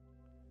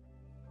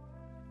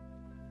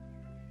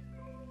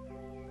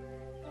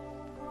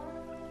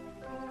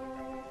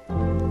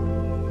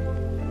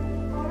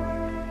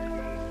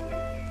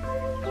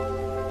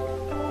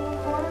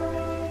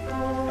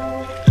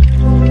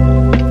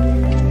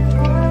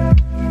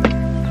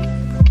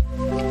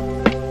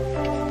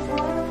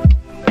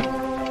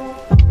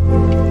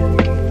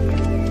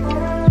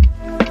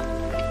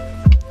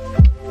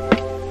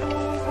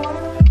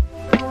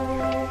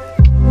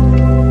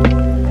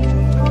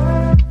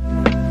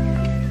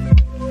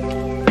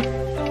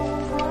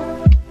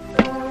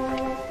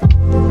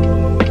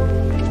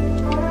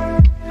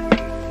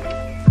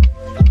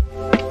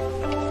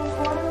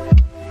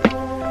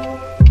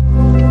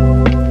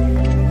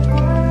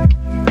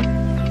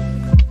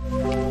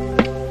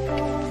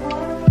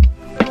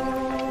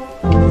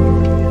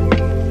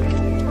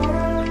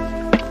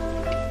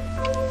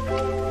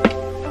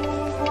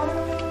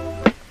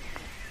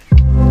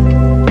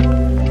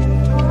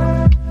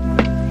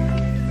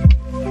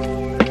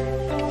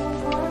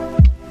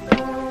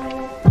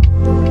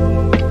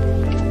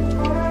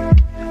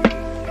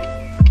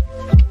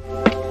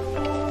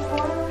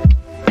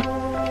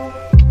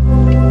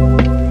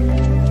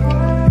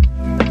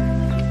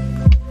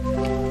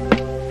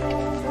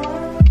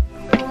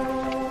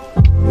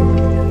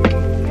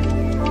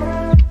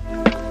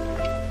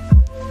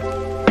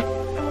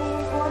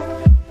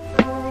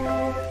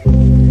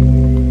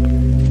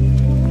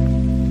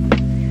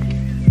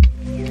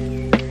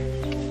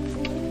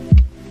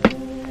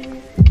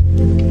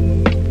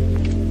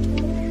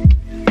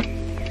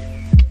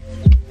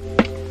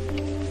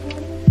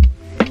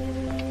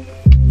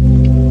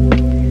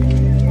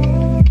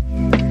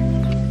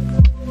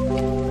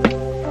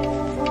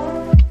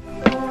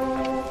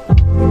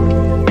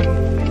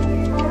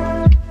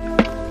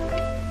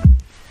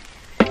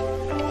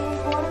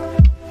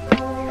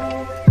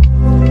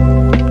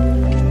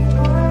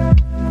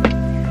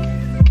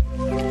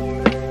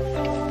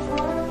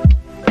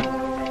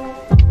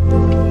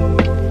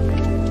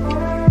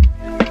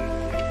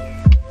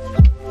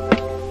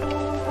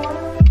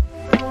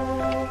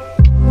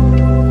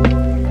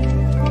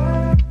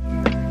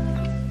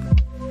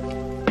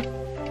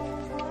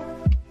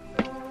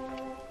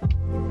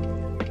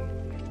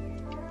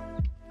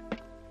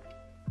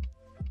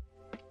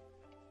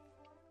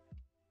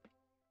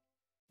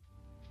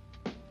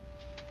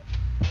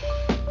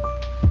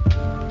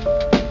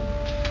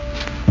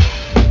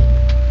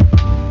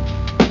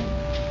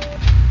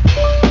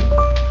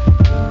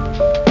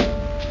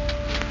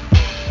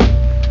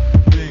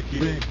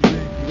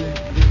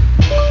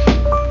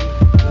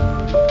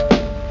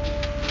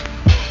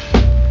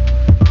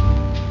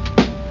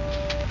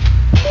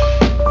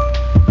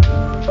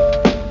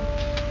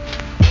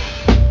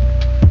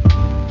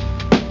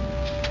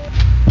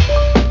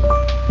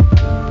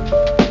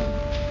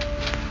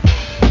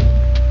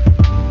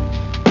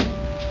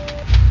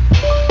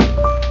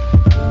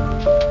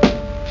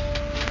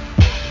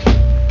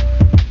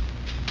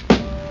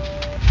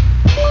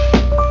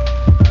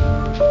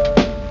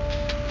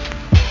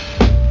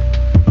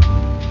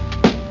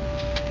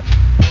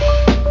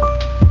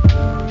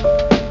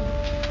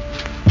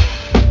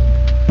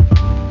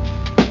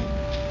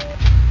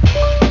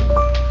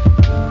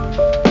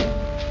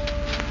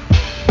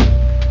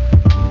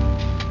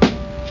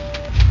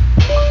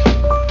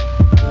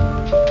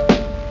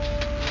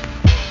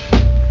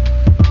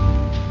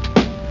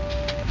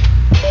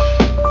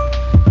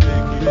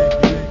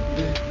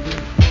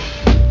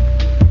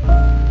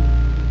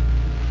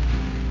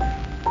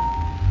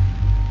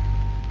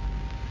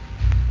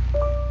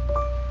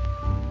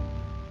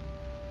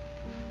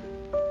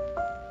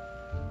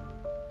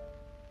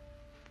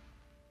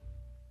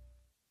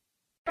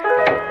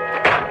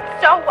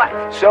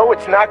 life. So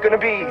it's not gonna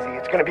be easy.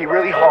 It's gonna be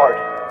really hard.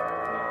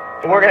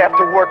 And we're gonna have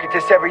to work at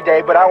this every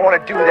day, but I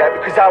wanna do that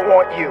because I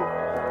want you.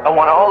 I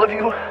want all of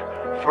you,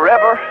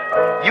 forever,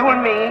 you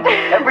and me,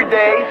 every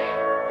day.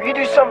 Will you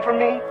do something for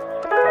me?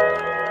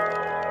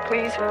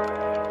 Please?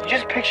 You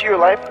just picture your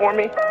life for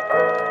me?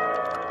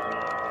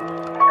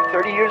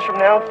 30 years from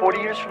now, 40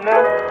 years from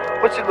now?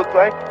 What's it look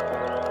like?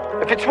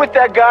 If it's with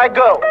that guy,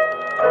 go.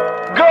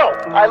 Go!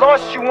 I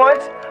lost you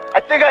once. I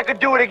think I could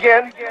do it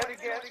again.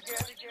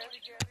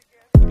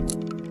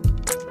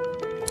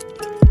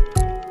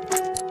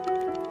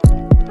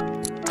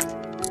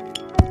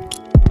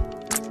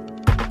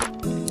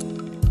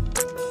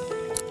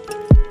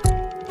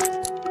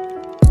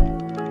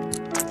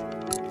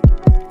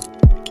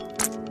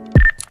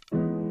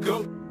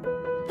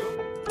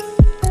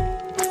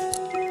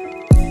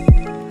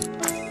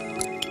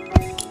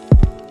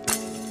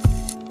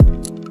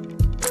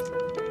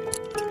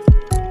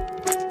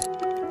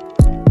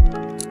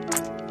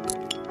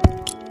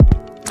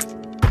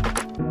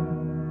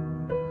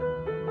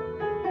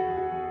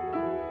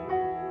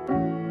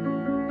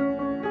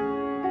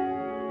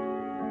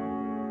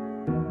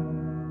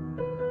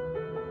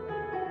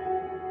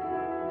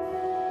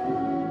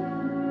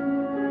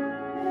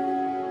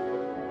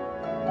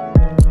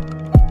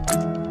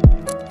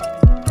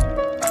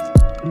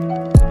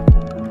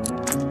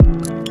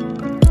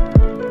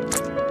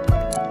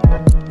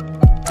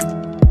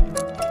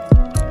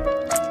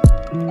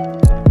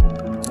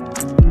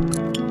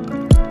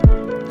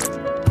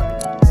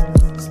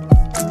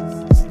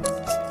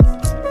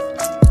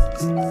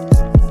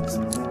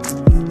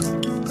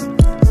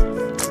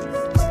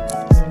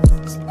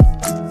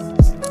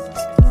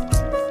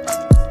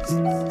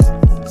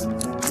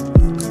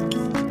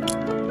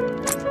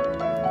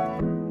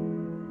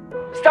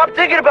 Stop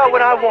thinking about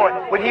what I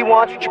want, what he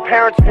wants, what your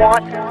parents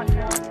want.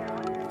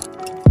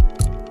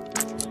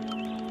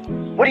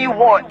 What do you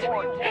want?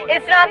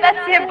 It's not that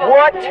simple.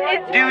 What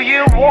do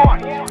you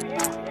want?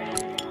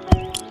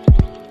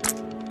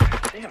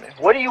 Damn it,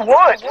 what do you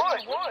want?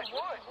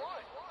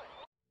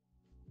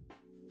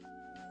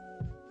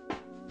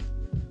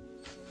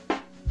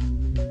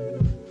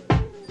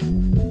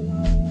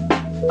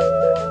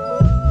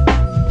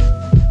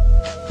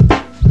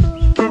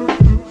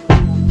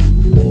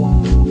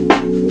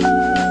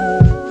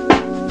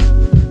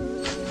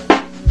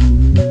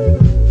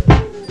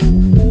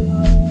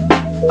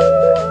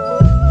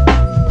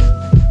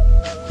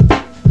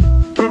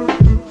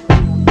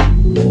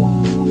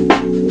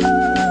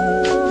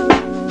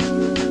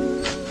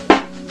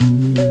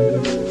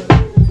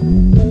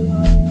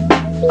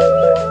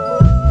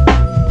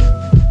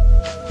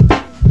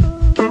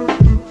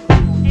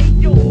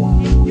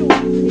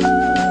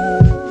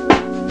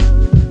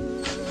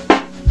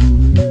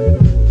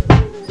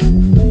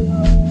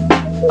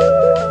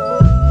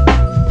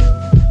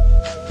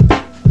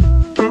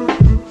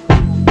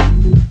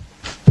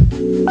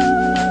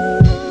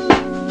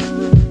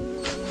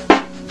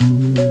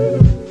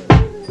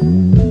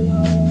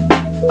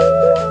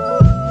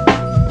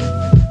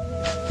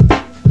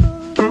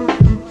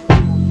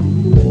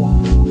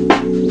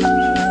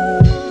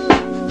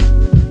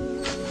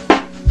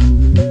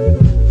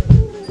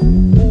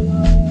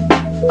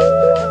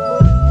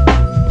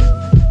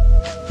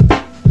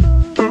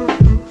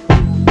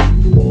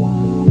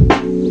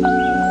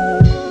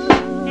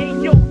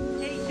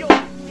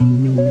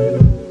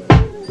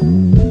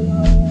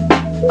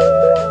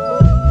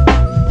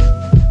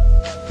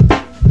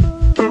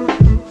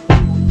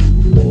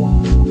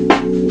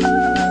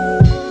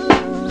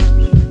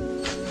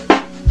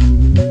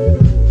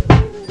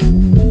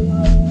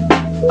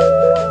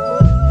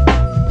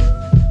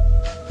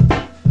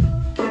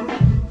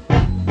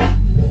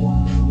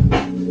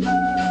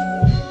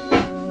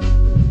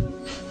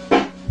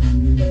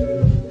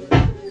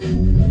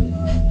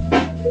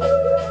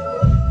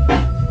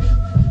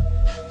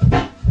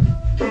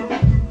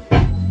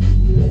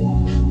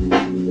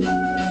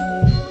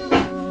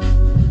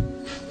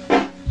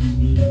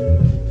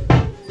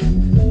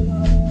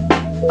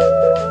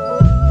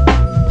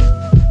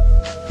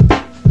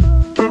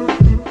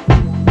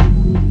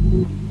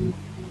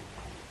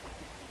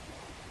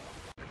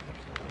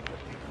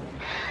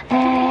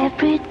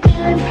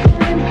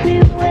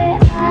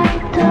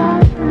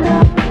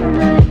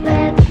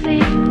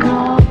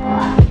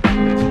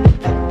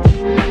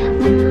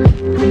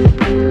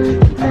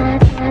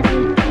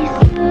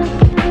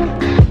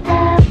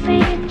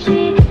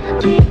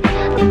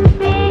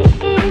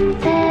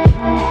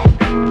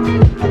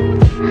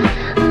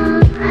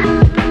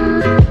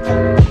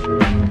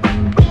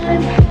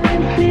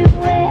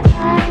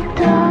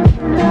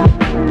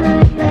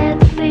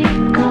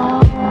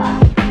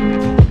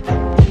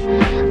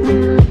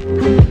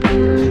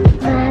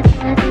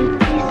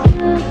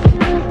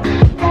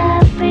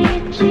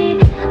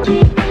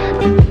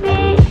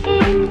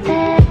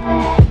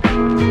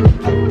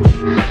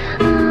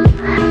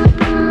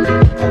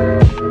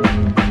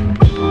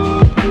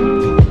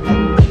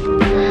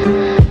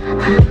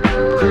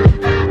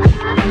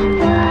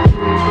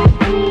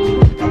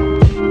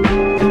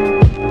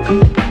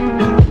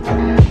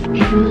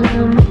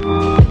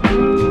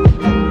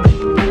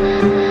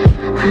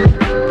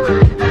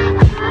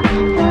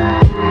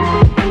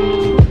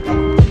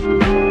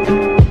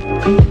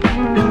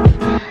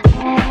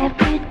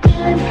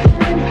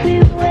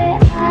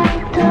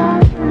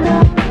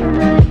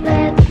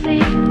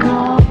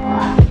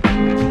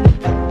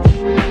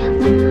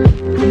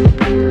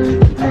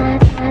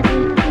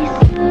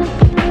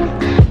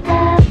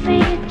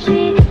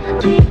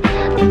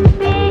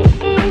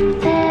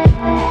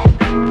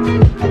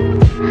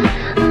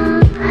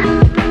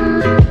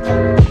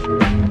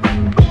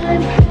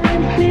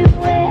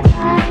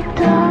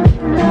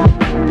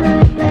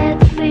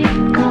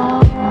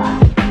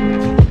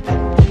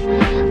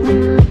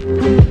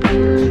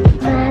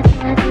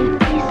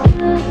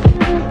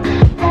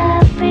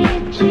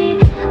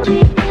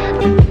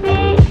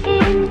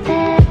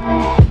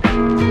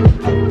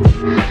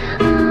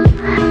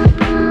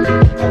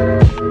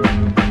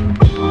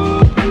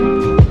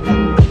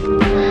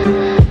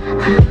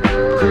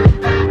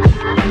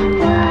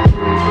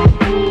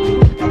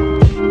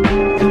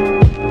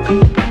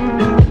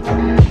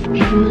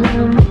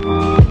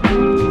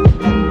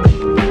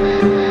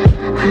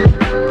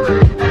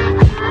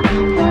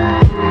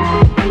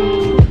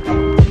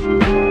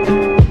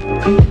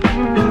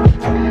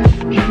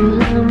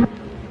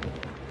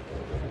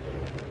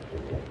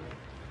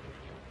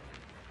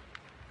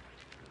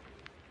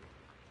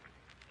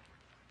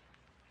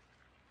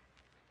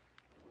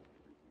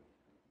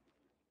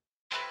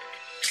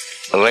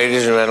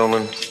 Ladies and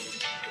gentlemen,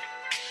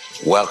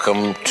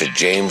 welcome to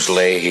James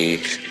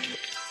Leahy's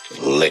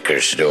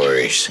Liquor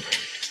Stories.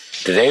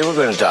 Today we're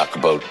going to talk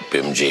about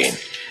Bim'Jean.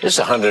 This is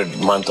a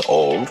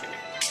 100-month-old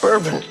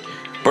bourbon.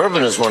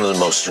 Bourbon is one of the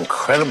most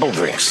incredible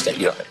drinks that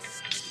you...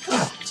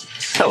 Oh,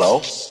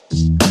 hello.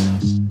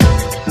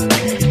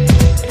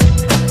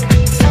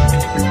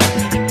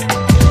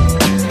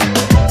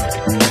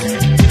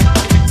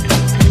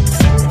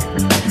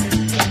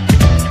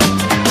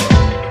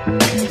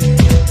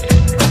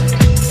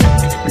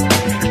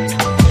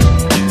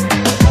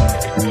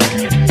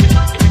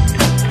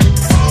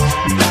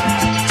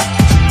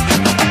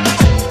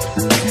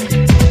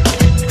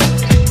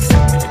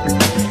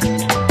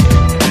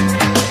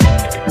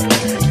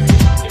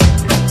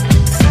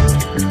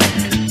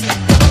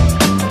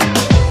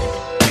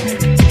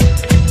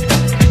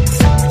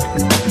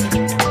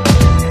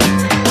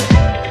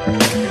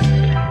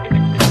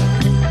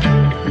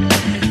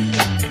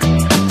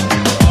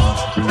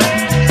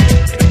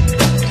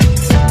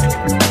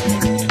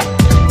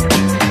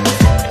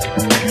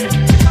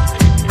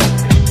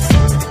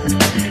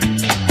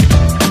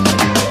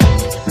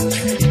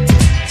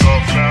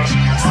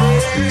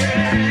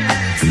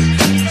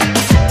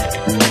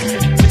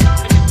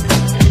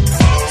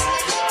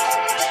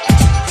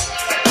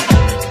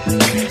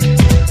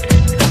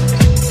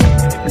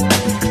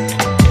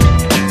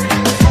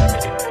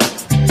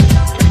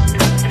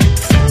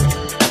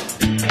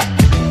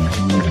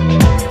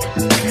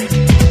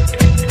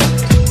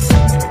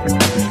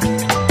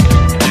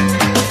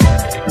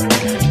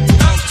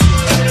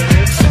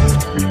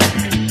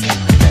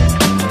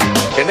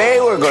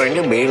 Today we're going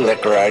to be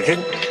liquorizing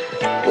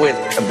with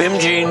a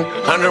Bim'Jean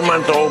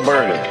 100-month-old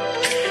bourbon.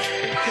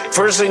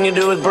 First thing you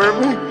do with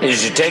bourbon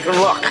is you take a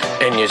look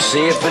and you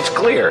see if it's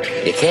clear.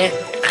 You can't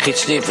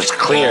see if it's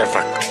clear if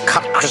a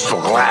cut crystal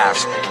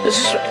glass.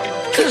 This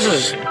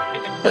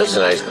is a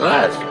nice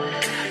glass.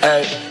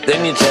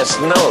 Then you test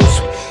the nose.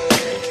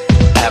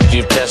 After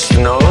you test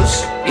the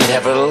nose, you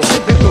have a little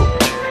sippy poo.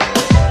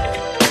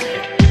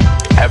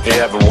 After you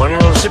have one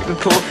little sippy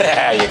poo,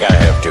 you gotta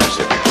have two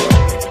sippy poo.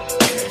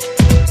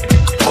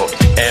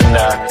 And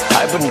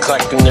I've been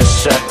collecting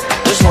this.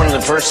 This is one of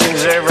the first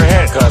things I ever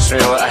had. It cost me.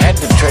 I had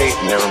to trade.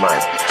 Never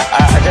mind.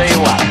 I tell you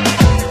what.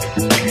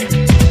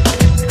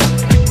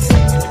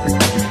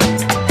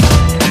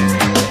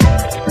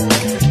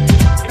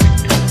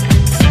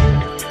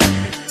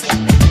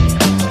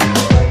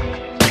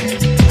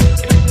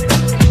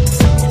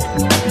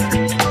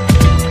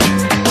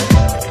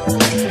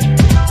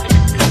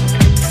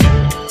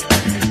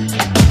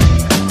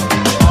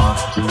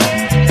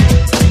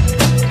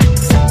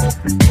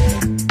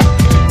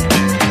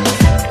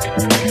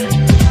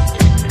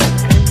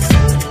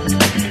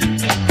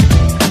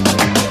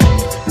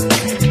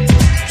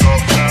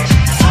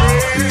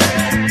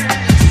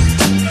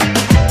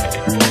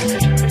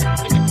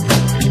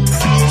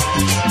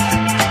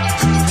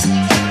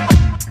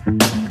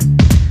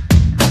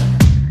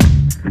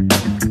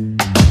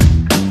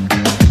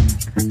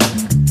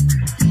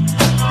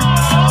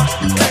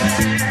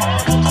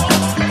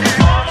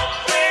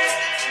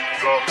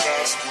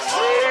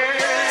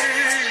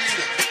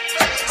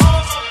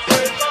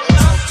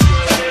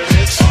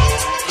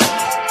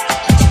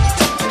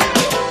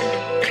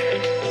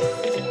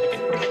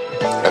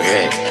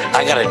 Okay,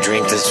 I gotta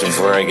drink this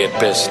before I get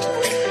pissed.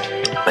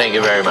 Thank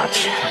you very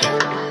much.